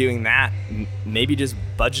rather than doing that, maybe just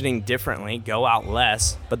budgeting differently, go out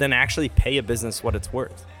less, but then actually pay a business what it's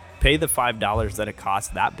worth. Pay the $5 that it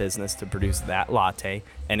costs that business to produce that latte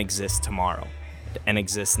and exist tomorrow and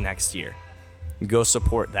exist next year. Go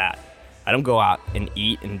support that. I don't go out and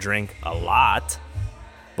eat and drink a lot,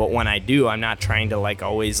 but when I do, I'm not trying to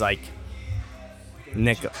always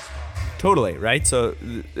nickel. Totally, right? So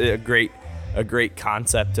a great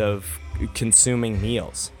concept of consuming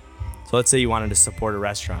meals. So let's say you wanted to support a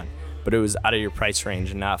restaurant, but it was out of your price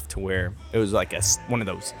range enough to where it was like one of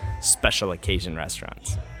those special occasion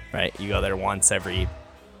restaurants, right? You go there once every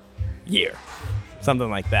year, something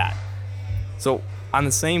like that. So on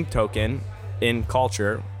the same token, in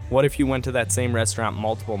culture, what if you went to that same restaurant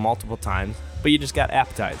multiple times, but you just got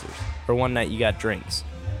appetizers, or one night you got drinks,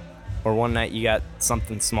 or one night you got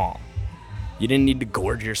something small? You didn't need to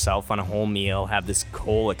gorge yourself on a whole meal, have this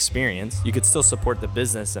whole experience. You could still support the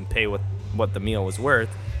business and pay what the meal was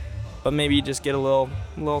worth, but maybe you just get a little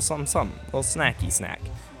something, a little snacky snack.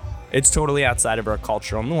 It's totally outside of our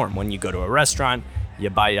cultural norm. When you go to a restaurant,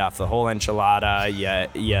 you bite off the whole enchilada,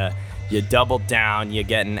 you double down, you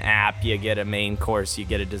get an app, you get a main course, you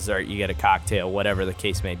get a dessert, you get a cocktail, whatever the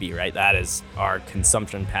case may be, right? That is our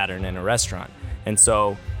consumption pattern in a restaurant. And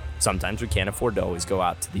so sometimes we can't afford to always go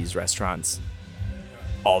out to these restaurants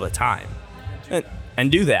all the time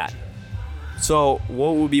and do that. So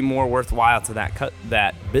what would be more worthwhile to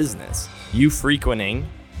that business? You frequenting,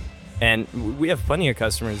 and we have plenty of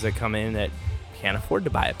customers that come in that can't afford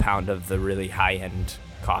to buy a pound of the really high-end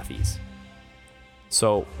coffees.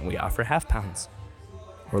 So we offer half pounds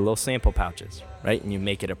or little sample pouches, right? And you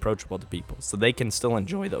make it approachable to people so they can still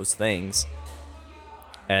enjoy those things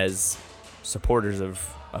as supporters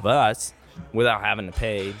of us without having to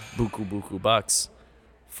pay buku bucks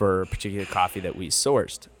for a particular coffee that we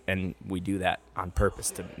sourced. And we do that on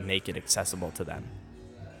purpose to make it accessible to them.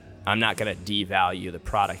 I'm not going to devalue the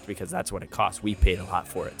product because that's what it costs. We paid a lot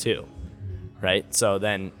for it too, right? So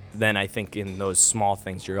then I think in those small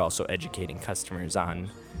things, you're also educating customers on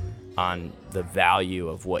the value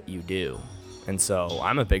of what you do. And so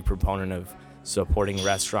I'm a big proponent of supporting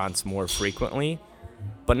restaurants more frequently,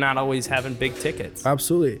 but not always having big tickets.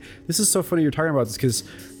 Absolutely. This is so funny you're talking about this, because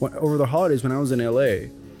over the holidays when I was in LA,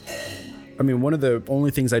 I mean, one of the only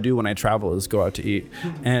things I do when I travel is go out to eat.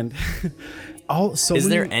 And is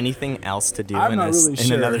there anything else to do in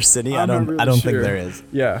really another city? I don't think there is.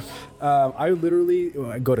 Yeah. I literally,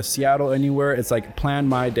 when I go to Seattle, anywhere, it's like plan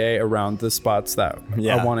my day around the spots that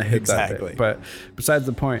I want to hit that day. But besides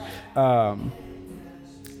the point,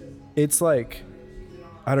 it's like,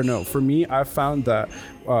 I don't know. For me, I found that,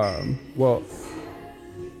 let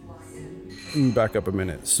me back up a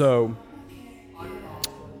minute. So,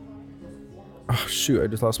 I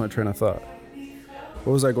just lost my train of thought.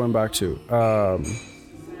 What was I going back to?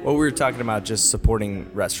 Well, we were talking about just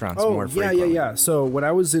supporting restaurants more frequently. Yeah. So when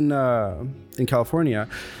I was in California,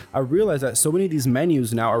 I realized that so many of these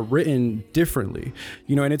menus now are written differently,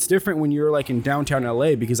 and it's different when you're like in downtown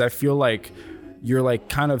LA, because I feel like you're like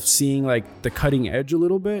kind of seeing like the cutting edge a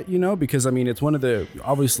little bit, because I mean, it's one of the,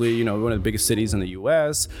 obviously, one of the biggest cities in the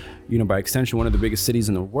US, by extension, one of the biggest cities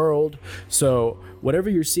in the world. So whatever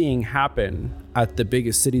you're seeing happen at the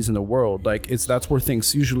biggest cities in the world, like that's where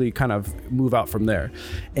things usually kind of move out from there.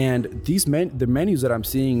 And the menus that I'm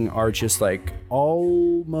seeing are just like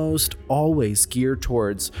almost always geared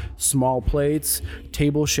towards small plates,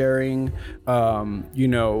 table sharing,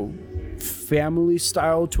 family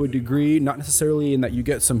style to a degree, not necessarily in that you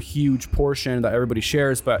get some huge portion that everybody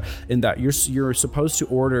shares, but in that you're supposed to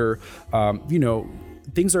order,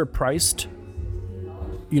 things are priced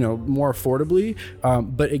more affordably,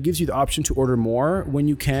 but it gives you the option to order more when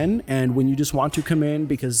you can, and when you just want to come in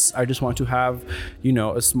because I just want to have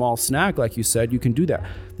a small snack, like you said, you can do that.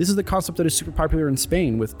 This is the concept that is super popular in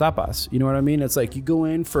Spain with tapas. You know what I mean? It's like you go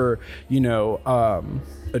in for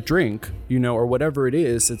a drink, or whatever it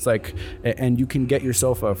is. It's like, and you can get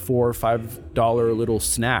yourself a $4 or $5 little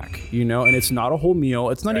snack, and it's not a whole meal.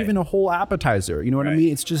 It's not even a whole appetizer. You know what I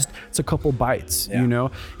mean? It's a couple bites,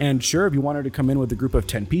 and sure, if you wanted to come in with a group of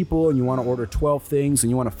 10 people and you want to order 12 things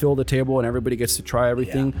and you want to fill the table and everybody gets to try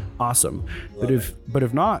everything, awesome. But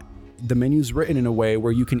if not, the menu's written in a way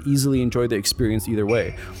where you can easily enjoy the experience either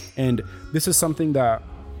way. And this is something that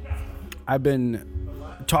I've been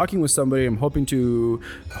talking with somebody. I'm hoping to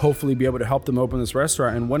hopefully be able to help them open this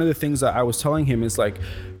restaurant. And one of the things that I was telling him is like,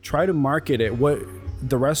 try to market it, what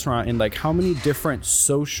the restaurant in like how many different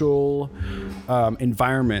social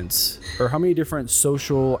environments, or how many different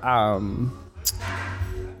social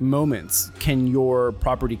moments can your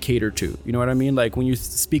property cater to? You know what I mean? Like when you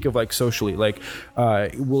speak of like socially, like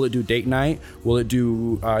will it do date night? Will it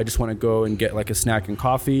do I just want to go and get like a snack and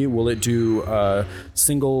coffee? Will it do a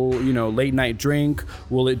single late night drink?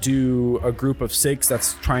 Will it do a group of 6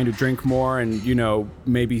 that's trying to drink more and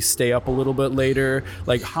maybe stay up a little bit later?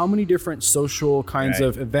 Like how many different social kinds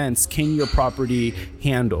of events can your property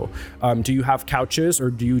handle? Do you have couches, or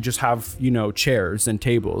do you just have chairs and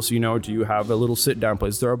tables? Do you have a little sit down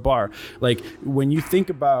place? There a bar? Like when you think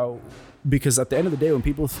about, because at the end of the day, when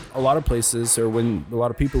people, a lot of places, or when a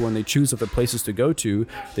lot of people, when they choose other places to go to,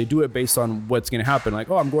 they do it based on what's going to happen.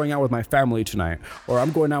 Like, oh, I'm going out with my family tonight, or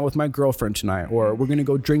I'm going out with my girlfriend tonight, or we're going to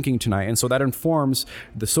go drinking tonight. And so that informs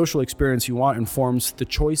the social experience you want, informs the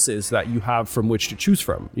choices that you have from which to choose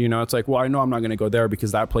from. It's like, well, I know I'm not going to go there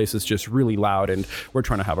because that place is just really loud and we're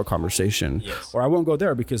trying to have a conversation. Yes. Or I won't go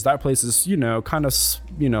there because that place is, kind of,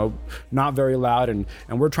 not very loud and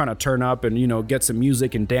we're trying to turn up and, get some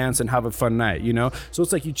music and dance and have a fun night, So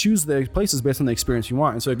it's like you choose the places based on the experience you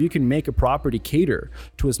want. And so if you can make a property cater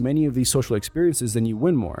to as many of these social experiences, then you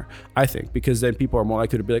win more, I think, because then people are more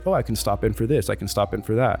likely to be like, oh, I can stop in for this, I can stop in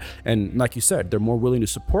for that. And like you said, they're more willing to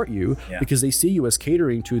support you because they see you as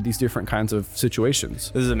catering to these different kinds of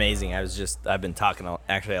situations. This is amazing. I've been talking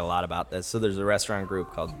actually a lot about this. So there's a restaurant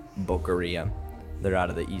group called Boqueria. They're out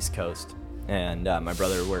of the East Coast. And my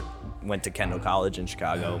brother went to Kendall College in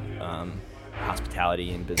Chicago,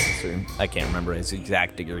 hospitality and business, or I can't remember his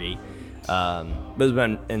exact degree, but it's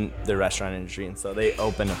been in the restaurant industry. And so they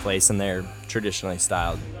opened a place and they're traditionally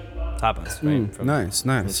styled tapas, right?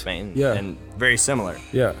 From Spain. Yeah. And very similar.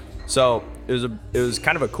 Yeah. So it was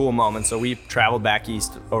kind of a cool moment. So we traveled back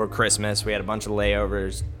east over Christmas. We had a bunch of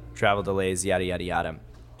layovers, travel delays, yada, yada, yada.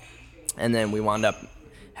 And then we wound up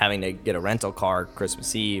having to get a rental car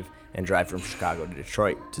Christmas Eve and drive from Chicago to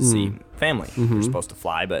Detroit to see family. We were supposed to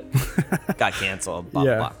fly, but got canceled, blah,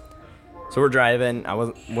 blah, blah. So we're driving. I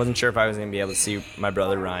wasn't sure if I was going to be able to see my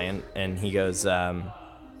brother Ryan. And he goes,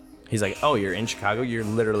 he's like, oh, you're in Chicago? You're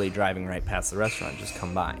literally driving right past the restaurant. Just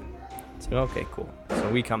come by. So okay, cool. So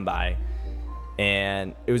we come by,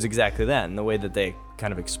 and it was exactly that. And the way that they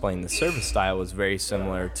kind of explained the service style was very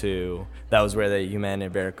similar to, that was where the Human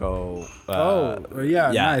Iberico.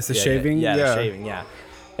 Nice. The shaving. The shaving, yeah.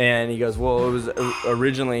 And he goes, well, it was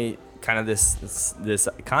originally kind of this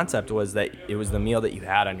concept was that it was the meal that you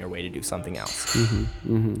had on your way to do something else.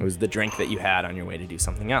 It was the drink that you had on your way to do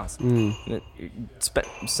something else. And it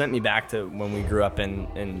sent me back to when we grew up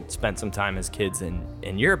and spent some time as kids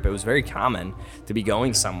in Europe. It was very common to be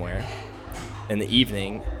going somewhere in the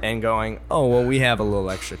evening and going, oh, well, we have a little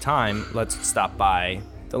extra time. Let's stop by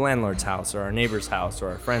the landlord's house or our neighbor's house or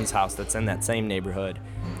our friend's house that's in that same neighborhood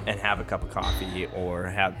and have a cup of coffee or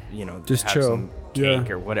have, just have chill. Some cake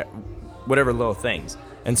or whatever little things.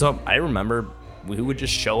 And so I remember we would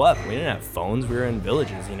just show up. We didn't have phones. We were in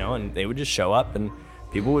villages, and they would just show up and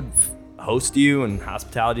people would host you, and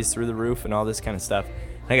hospitality's through the roof and all this kind of stuff.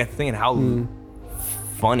 And I got thinking how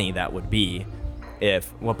funny that would be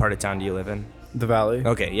if, what part of town do you live in? The Valley.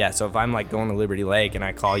 Okay, yeah. So if I'm like going to Liberty Lake and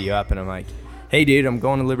I call you up and I'm like, hey, dude, I'm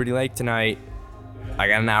going to Liberty Lake tonight. I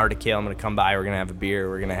got an hour to kill. I'm going to come by. We're going to have a beer.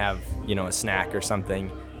 We're going to have, a snack or something.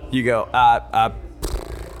 You go,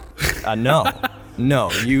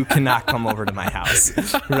 no, you cannot come over to my house.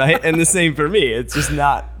 Right? And the same for me. It's just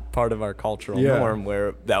not part of our cultural norm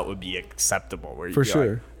where that would be acceptable. Where For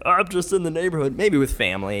sure. Like, I'm just in the neighborhood, maybe with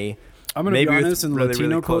family. I'm going to be honest, in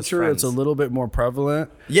Latino culture, it's a little bit more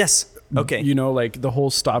prevalent. Yes. Okay. Like the whole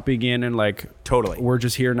stopping in and like, totally, we're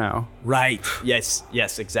just here now. Right. Yes,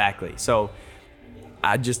 exactly. So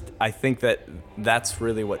I think that's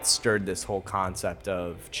really what stirred this whole concept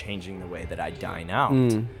of changing the way that I dine out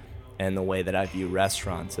and the way that I view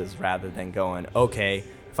restaurants, is rather than going, okay,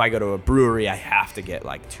 if I go to a brewery, I have to get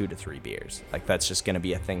like 2 to 3 beers. Like that's just going to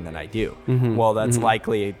be a thing that I do. Well, that's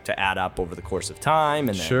likely to add up over the course of time,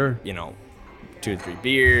 and then 2 to 3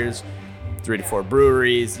 beers, 3 to 4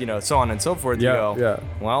 breweries, so on and so forth.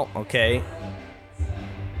 Well, okay,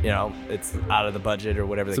 it's out of the budget or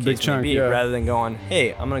whatever the case may be. Rather than going,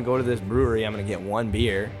 hey, I'm going to go to this brewery, I'm going to get 1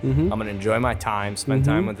 beer, I'm going to enjoy my time, spend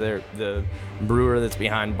time with the brewer that's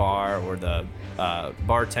behind bar, or the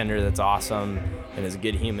bartender that's awesome and is a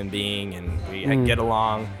good human being, and we get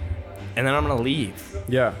along, and then I'm going to leave.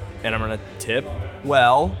 Yeah. And I'm going to tip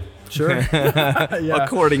well. Sure.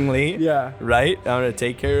 Accordingly. Yeah. Right? I'm going to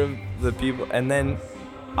take care of the people, and then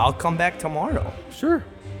I'll come back tomorrow. Sure.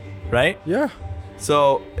 Right? Yeah.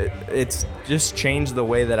 So it's just changed the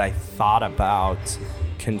way that I thought about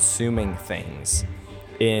consuming things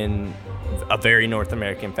in a very North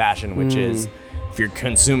American fashion, which is, if you're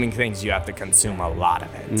consuming things, you have to consume a lot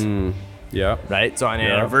of it. Yeah. Right? So on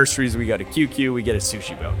anniversaries, we go to QQ, we get a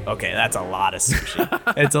sushi boat. Okay, that's a lot of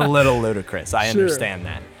sushi. It's a little ludicrous. I understand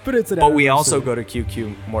that. But we also go to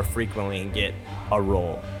QQ more frequently and get a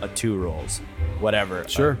roll, 2 rolls, whatever.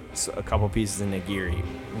 Sure. A couple pieces of nigiri,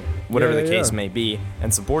 whatever the case may be,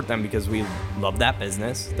 and support them because we love that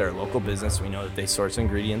business. They're a local business. We know that they source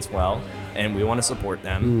ingredients well, and we want to support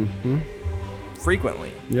them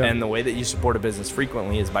frequently. Yeah. And the way that you support a business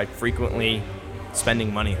frequently is by frequently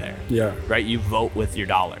spending money there. Yeah. Right? You vote with your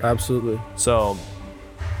dollar. Absolutely. So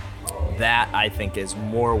that, I think, is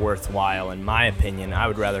more worthwhile, in my opinion. I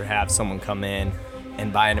would rather have someone come in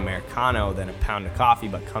and buy an Americano than a pound of coffee,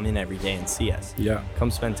 but come in every day and see us. Yeah. Come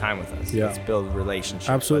spend time with us. Yeah. Let's build relationships.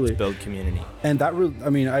 Absolutely. Let's build community. And that,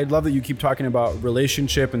 I love that you keep talking about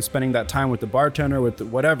relationship and spending that time with the bartender, with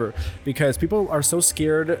whatever, because people are so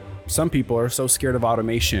scared. Some people are so scared of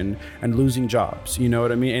automation and losing jobs. You know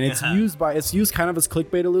what I mean? And it's used kind of as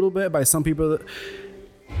clickbait a little bit by some people that,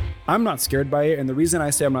 I'm not scared by it, and the reason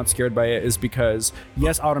I say I'm not scared by it is because,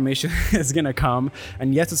 yes, automation is going to come,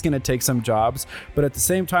 and yes, it's going to take some jobs, but at the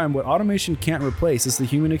same time, what automation can't replace is the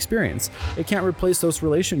human experience. It can't replace those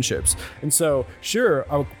relationships. And so, sure,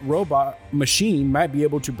 a robot machine might be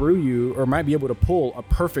able to brew you, or might be able to pull a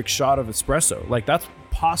perfect shot of espresso. Like, that's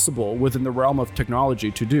possible within the realm of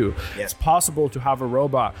technology to do. Yeah. It's possible to have a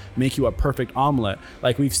robot make you a perfect omelet.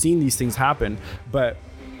 Like, we've seen these things happen, but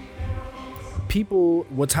people,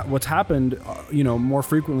 what's happened, more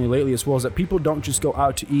frequently lately as well, is that people don't just go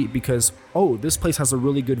out to eat because, this place has a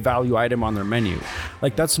really good value item on their menu.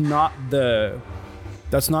 Like, that's not the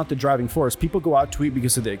driving force. People go out to eat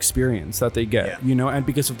because of the experience that they get, and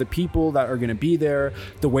because of the people that are going to be there,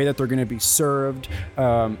 the way that they're going to be served.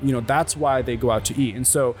 That's why they go out to eat. And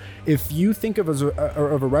so if you think of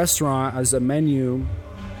a restaurant as a menu,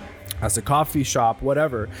 as a coffee shop,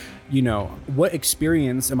 whatever, what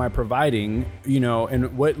experience am I providing,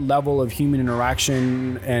 and what level of human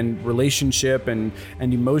interaction and relationship and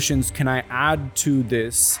emotions can I add to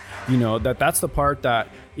this, that's the part that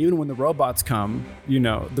even when the robots come,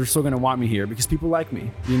 they're still going to want me here because people like me,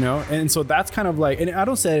 and so that's kind of like, and I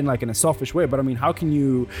don't say it in a selfish way, but I mean, how can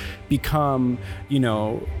you become,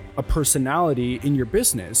 a personality in your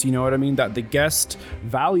business, you know what I mean, that the guest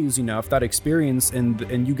values enough that experience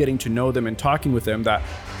and you getting to know them and talking with them, that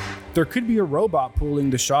there could be a robot pulling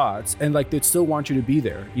the shots and they'd still want you to be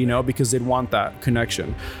there, because they'd want that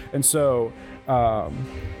connection. And so I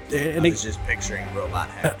was just picturing robot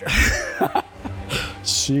Hector.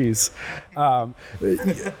 Jeez.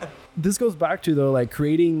 This goes back to, though,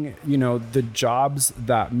 creating, the jobs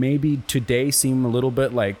that maybe today seem a little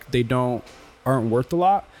bit like they aren't worth a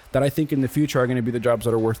lot, that I think in the future are going to be the jobs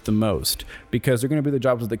that are worth the most, because they're going to be the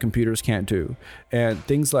jobs that the computers can't do. And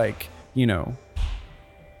things like,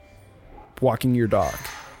 walking your dog,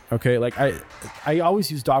 Okay, like I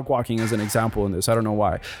always use dog walking as an example in this. I don't know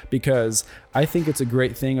why, because I think it's a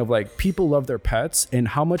great thing of like people love their pets, and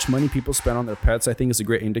how much money people spend on their pets, I think is a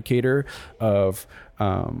great indicator of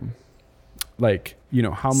like, you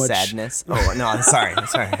know, how much sadness. Oh no, I'm sorry.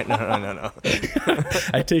 No.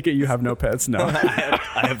 I take it you have no pets. No,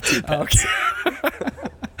 I have 2 pets. Okay.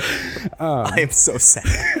 I am so sad.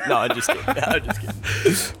 No, I'm just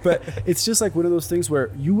kidding. But it's just like one of those things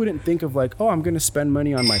where you wouldn't think of like, oh, I'm going to spend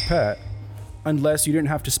money on my pet unless you didn't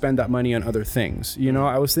have to spend that money on other things. You know,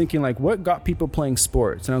 I was thinking like, what got people playing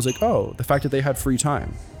sports? And I was like, oh, the fact that they had free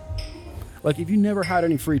time. Like if you never had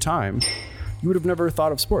any free time, you would have never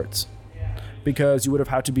thought of sports, because you would have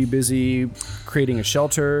had to be busy creating a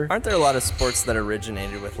shelter. Aren't there a lot of sports that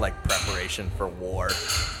originated with like preparation for war?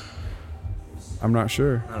 I'm not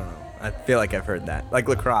sure. I don't know. I feel like I've heard that. Like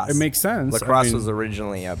lacrosse. It makes sense. Lacrosse was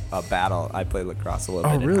originally a battle. I played lacrosse a little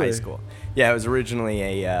bit in really? high school. Yeah, it was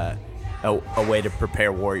originally a way to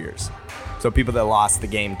prepare warriors. So people that lost the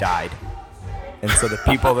game died. And so the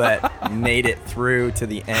people that made it through to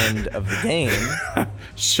the end of the game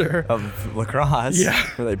Sure. of lacrosse, Yeah.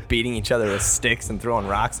 where they're beating each other with sticks and throwing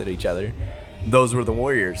rocks at each other, those were the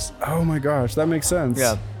warriors. Oh my gosh, that makes sense.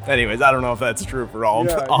 Yeah. Anyways, I don't know if that's true for all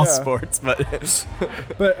sports, but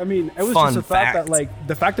But I mean, it was Fun just the fact fact. that like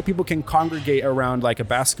the fact that people can congregate around like a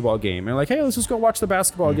basketball game and like, hey, let's just go watch the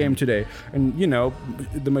basketball game today. And you know,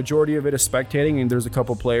 the majority of it is spectating and there's a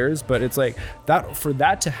couple players, but it's like that for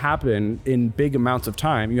that to happen in big amounts of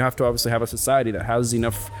time, you have to obviously have a society that has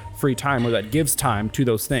enough free time or that gives time to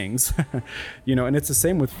those things. You know, and it's the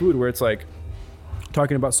same with food where it's like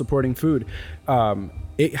talking about supporting food.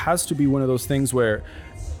 It has to be one of those things where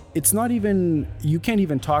it's not even, you can't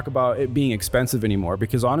even talk about it being expensive anymore,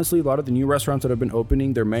 because honestly, a lot of the new restaurants that have been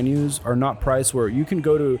opening, their menus are not priced where you can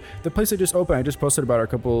go to the place that just opened. I just posted about it a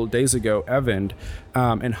couple days ago, Evan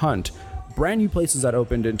and Hunt, brand new places that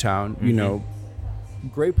opened in town, you know,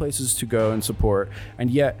 great places to go and support.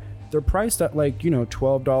 And yet they're priced at like, you know,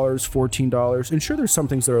 $12, $14. And sure, there's some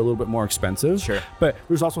things that are a little bit more expensive. Sure. But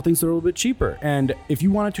there's also things that are a little bit cheaper. And if you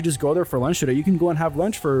wanted to just go there for lunch today, you can go and have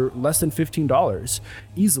lunch for less than $15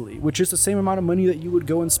 easily, which is the same amount of money that you would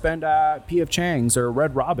go and spend at P.F. Chang's or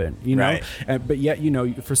Red Robin, you know? Right. But yet, you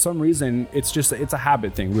know, for some reason, it's a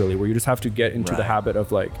habit thing really, where you just have to get into the Right. habit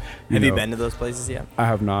of like, have you been to those places yet? I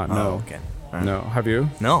have not, no. Oh, okay. All right. No. Have you?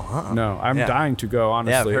 No. No, I'm Yeah. dying to go,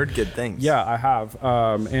 honestly. Yeah, I've heard good things. Yeah, I have.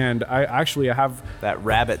 And I have. That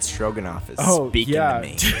rabbit stroganoff is Oh, speaking yeah.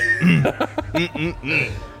 to me.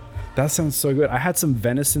 That sounds so good. I had some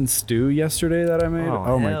venison stew yesterday that I made.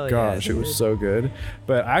 Oh, my hell gosh, yeah, it was so good.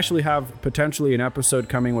 But I actually have potentially an episode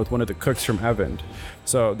coming with one of the cooks from Evan.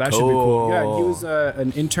 So that should be cool. Yeah, he was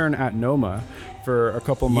an intern at Noma for a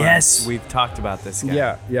couple months. Yes, we've talked about this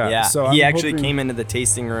guy. Yeah. So he I'm actually hoping- came into the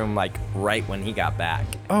tasting room like right when he got back.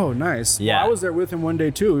 Oh, nice. Yeah. Well, I was there with him one day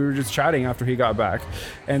too. We were just chatting after he got back.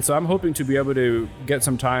 And so I'm hoping to be able to get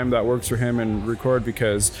some time that works for him and record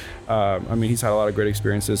because, I mean, he's had a lot of great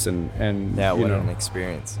experiences and Yeah, you what know, an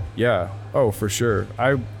experience. yeah. Oh, for sure. I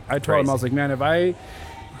told him, I Crazy. was like, man, if I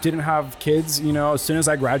didn't have kids, you know, as soon as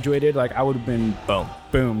I graduated, like I would have been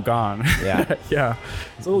boom, gone. Yeah. Yeah.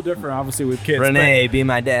 It's a little different, obviously, with kids. Renee, be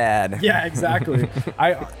my dad. Yeah, exactly.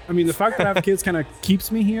 I mean, the fact that I have kids kind of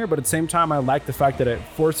keeps me here, but at the same time, I like the fact that it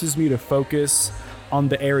forces me to focus on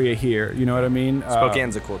the area here. You know what I mean?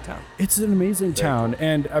 Spokane's a cool town. It's an amazing town,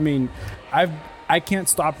 and I mean, I can't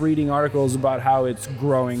stop reading articles about how it's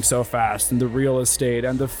growing so fast and the real estate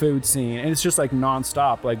and the food scene, and it's just like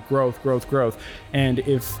nonstop, like growth. And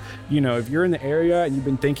if you're in the area and you've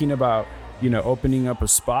been thinking about, you know, opening up a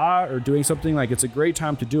spa or doing something, like it's a great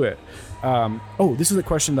time to do it. This is a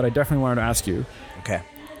question that I definitely wanted to ask you. Okay.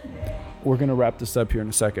 We're gonna wrap this up here in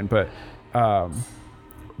a second, but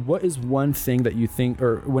what is one thing that you think,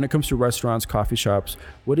 or when it comes to restaurants, coffee shops,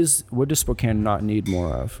 what does Spokane not need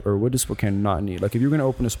more of, or what does Spokane not need? Like if you're gonna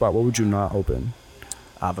open a spot, what would you not open?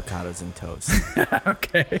 Avocados and toast.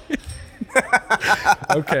 Okay.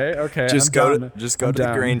 Okay. Just I'm go down. to I'm the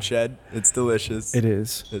down. grain shed. It's delicious. It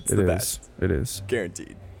is. It's It the is. best. It is.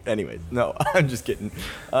 Guaranteed. Anyways, no, I'm just kidding.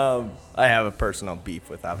 I have a personal beef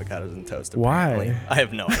with avocados and toast. Apparently. Why? I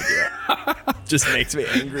have no idea. Just makes me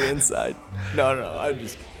angry inside. No,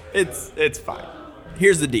 it's fine.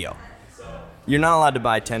 Here's the deal. You're not allowed to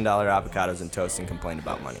buy $10 avocados and toast and complain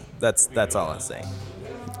about money. That's all I'm saying.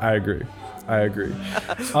 I agree.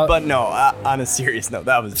 But no, on a serious note,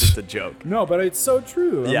 that was just a joke. No, but it's so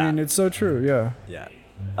true. Yeah. I mean, it's so true. Yeah.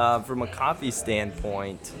 Yeah. From a coffee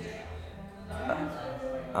standpoint,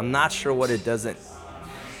 I'm not sure what it doesn't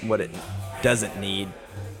need.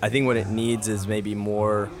 I think what it needs is maybe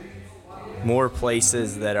more more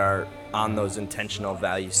places that are on those intentional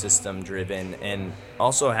value system driven, and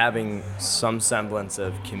also having some semblance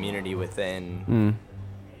of community within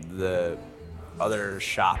the other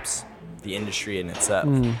shops, the industry in itself.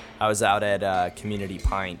 I was out at Community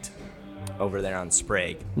Pint over there on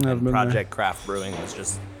Sprague, and Project Craft Brewing was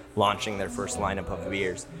just launching their first lineup of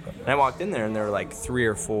beers. And I walked in there, and there were like 3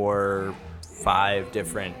 or 4, 5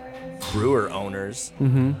 different brewer owners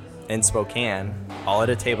in Spokane, all at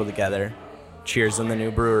a table together, cheers on the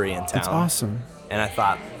new brewery in town. That's awesome. And I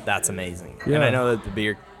thought, that's amazing. Yeah. And I know that the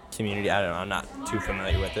beer community, I don't know, I'm not too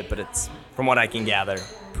familiar with it, but it's, from what I can gather,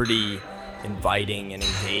 pretty inviting and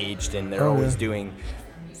engaged, and they're always doing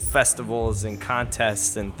festivals and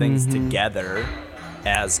contests and things together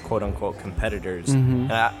as quote-unquote competitors.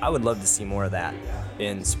 And I would love to see more of that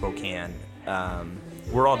in Spokane.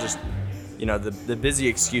 We're all just, the busy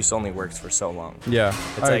excuse only works for so long. Yeah,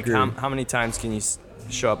 It's like, how many times can you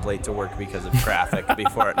show up late to work because of traffic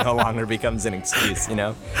before it no longer becomes an excuse,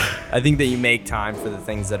 I think that you make time for the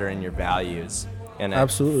things that are in your values. And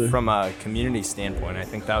Absolutely. From a community standpoint, I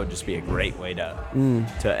think that would just be a great way to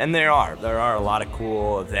and there are a lot of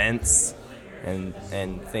cool events and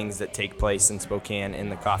things that take place in Spokane in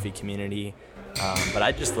the coffee community. But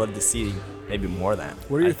I'd just love to see maybe more of that.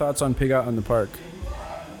 What are your thoughts on Pig Out in the Park?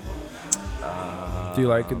 Do you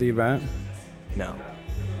like the event? No.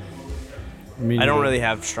 I I don't really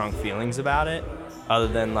have strong feelings about it, other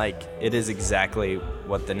than like it is exactly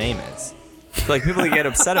what the name is. So, like, people that get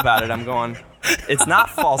upset about it, I'm going, it's not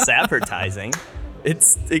false advertising.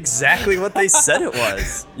 It's exactly what they said it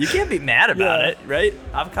was. You can't be mad about it, right?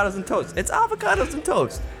 Avocados and toast. It's avocados and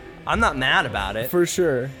toast. I'm not mad about it. For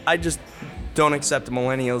sure. I just don't accept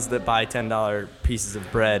millennials that buy $10 pieces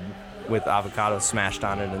of bread with avocados smashed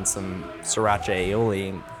on it and some sriracha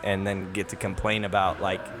aioli, and then get to complain about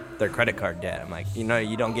like their credit card debt. I'm like, you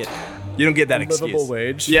don't get that excuse. Livable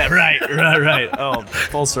wage. Yeah, right. Oh,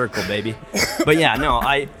 full circle, baby. But yeah, no,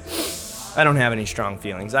 I don't have any strong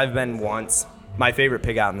feelings. I've been once. My favorite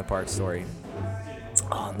Pig Out in the Park story.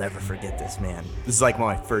 Oh, I'll never forget this, man. This is like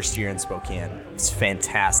my first year in Spokane. It's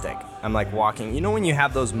fantastic. I'm like walking. You know when you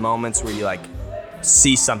have those moments where you like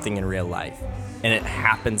see something in real life and it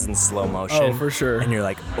happens in slow motion? Oh, for sure. And you're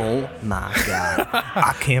like, oh my God.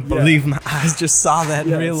 I can't believe my eyes just saw that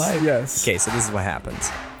in real life. Yes. Okay, so this is what happens.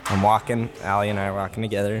 I'm walking, Allie and I are walking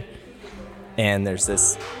together, and there's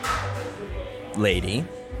this lady,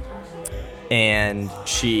 and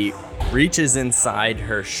she reaches inside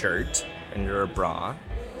her shirt, under her bra,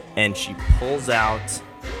 and she pulls out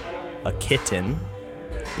a kitten,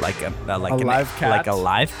 like a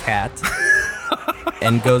live cat,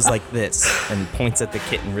 and goes like this, and points at the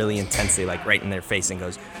kitten really intensely, like right in their face, and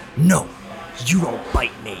goes, "No, you don't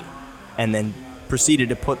bite me," and then proceeded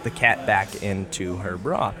to put the cat back into her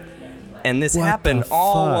bra. And this happened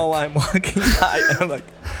all while I'm walking by. And I'm like,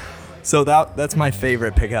 so that's my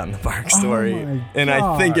favorite Pig Out in the Park story. And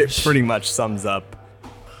I think it pretty much sums up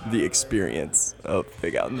the experience of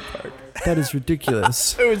Pig Out in the Park. That is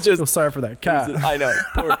ridiculous. It was just, Feel sorry for that cat. I know,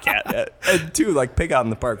 poor cat. And too, like Pig Out in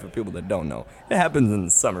the Park, for people that don't know, it happens in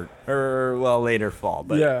the summer, or later fall.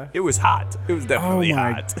 But it was hot. It was definitely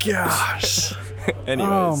hot. Gosh.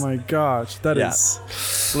 Anyways. Oh my gosh. That is.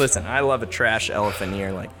 Listen, I love a trash elephant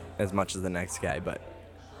ear like as much as the next guy, but.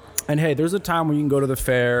 And hey, there's a time when you can go to the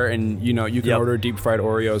fair and you can order deep fried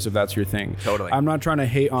Oreos if that's your thing. Totally. I'm not trying to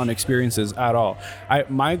hate on experiences at all.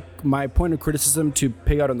 My point of criticism to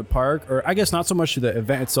Pig Out in the Park, or I guess not so much to the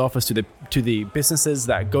event itself as to the businesses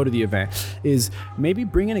that go to the event, is maybe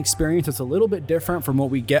bring an experience that's a little bit different from what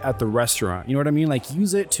we get at the restaurant. You know what I mean? Like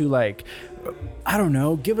use it to like, I don't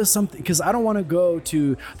know, give us something, because I don't want to go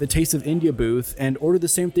to the Taste of India booth and order the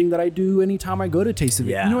same thing that I do anytime I go to Taste of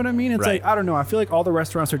India. You know what I mean? It's like, I don't know. I feel like all the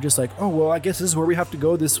restaurants are just like, oh, well, I guess this is where we have to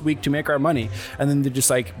go this week to make our money. And then they just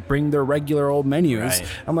like bring their regular old menus. Right.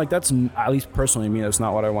 I'm like, that's, at least personally me, that's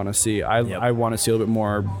not what I want to see. I want to see a little bit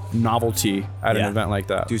more novelty at an event like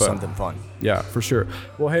that. Do something fun. Yeah, for sure.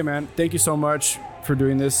 Well, hey, man, thank you so much for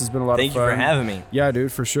doing this. It's been a lot of fun. Thank you for having me. Yeah,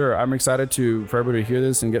 dude, for sure. I'm excited for everybody to hear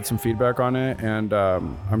this and get some feedback on it. And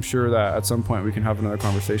I'm sure that at some point we can have another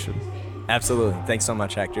conversation. Absolutely. Thanks so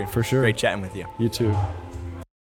much, Hector. For sure. Great chatting with you. You too.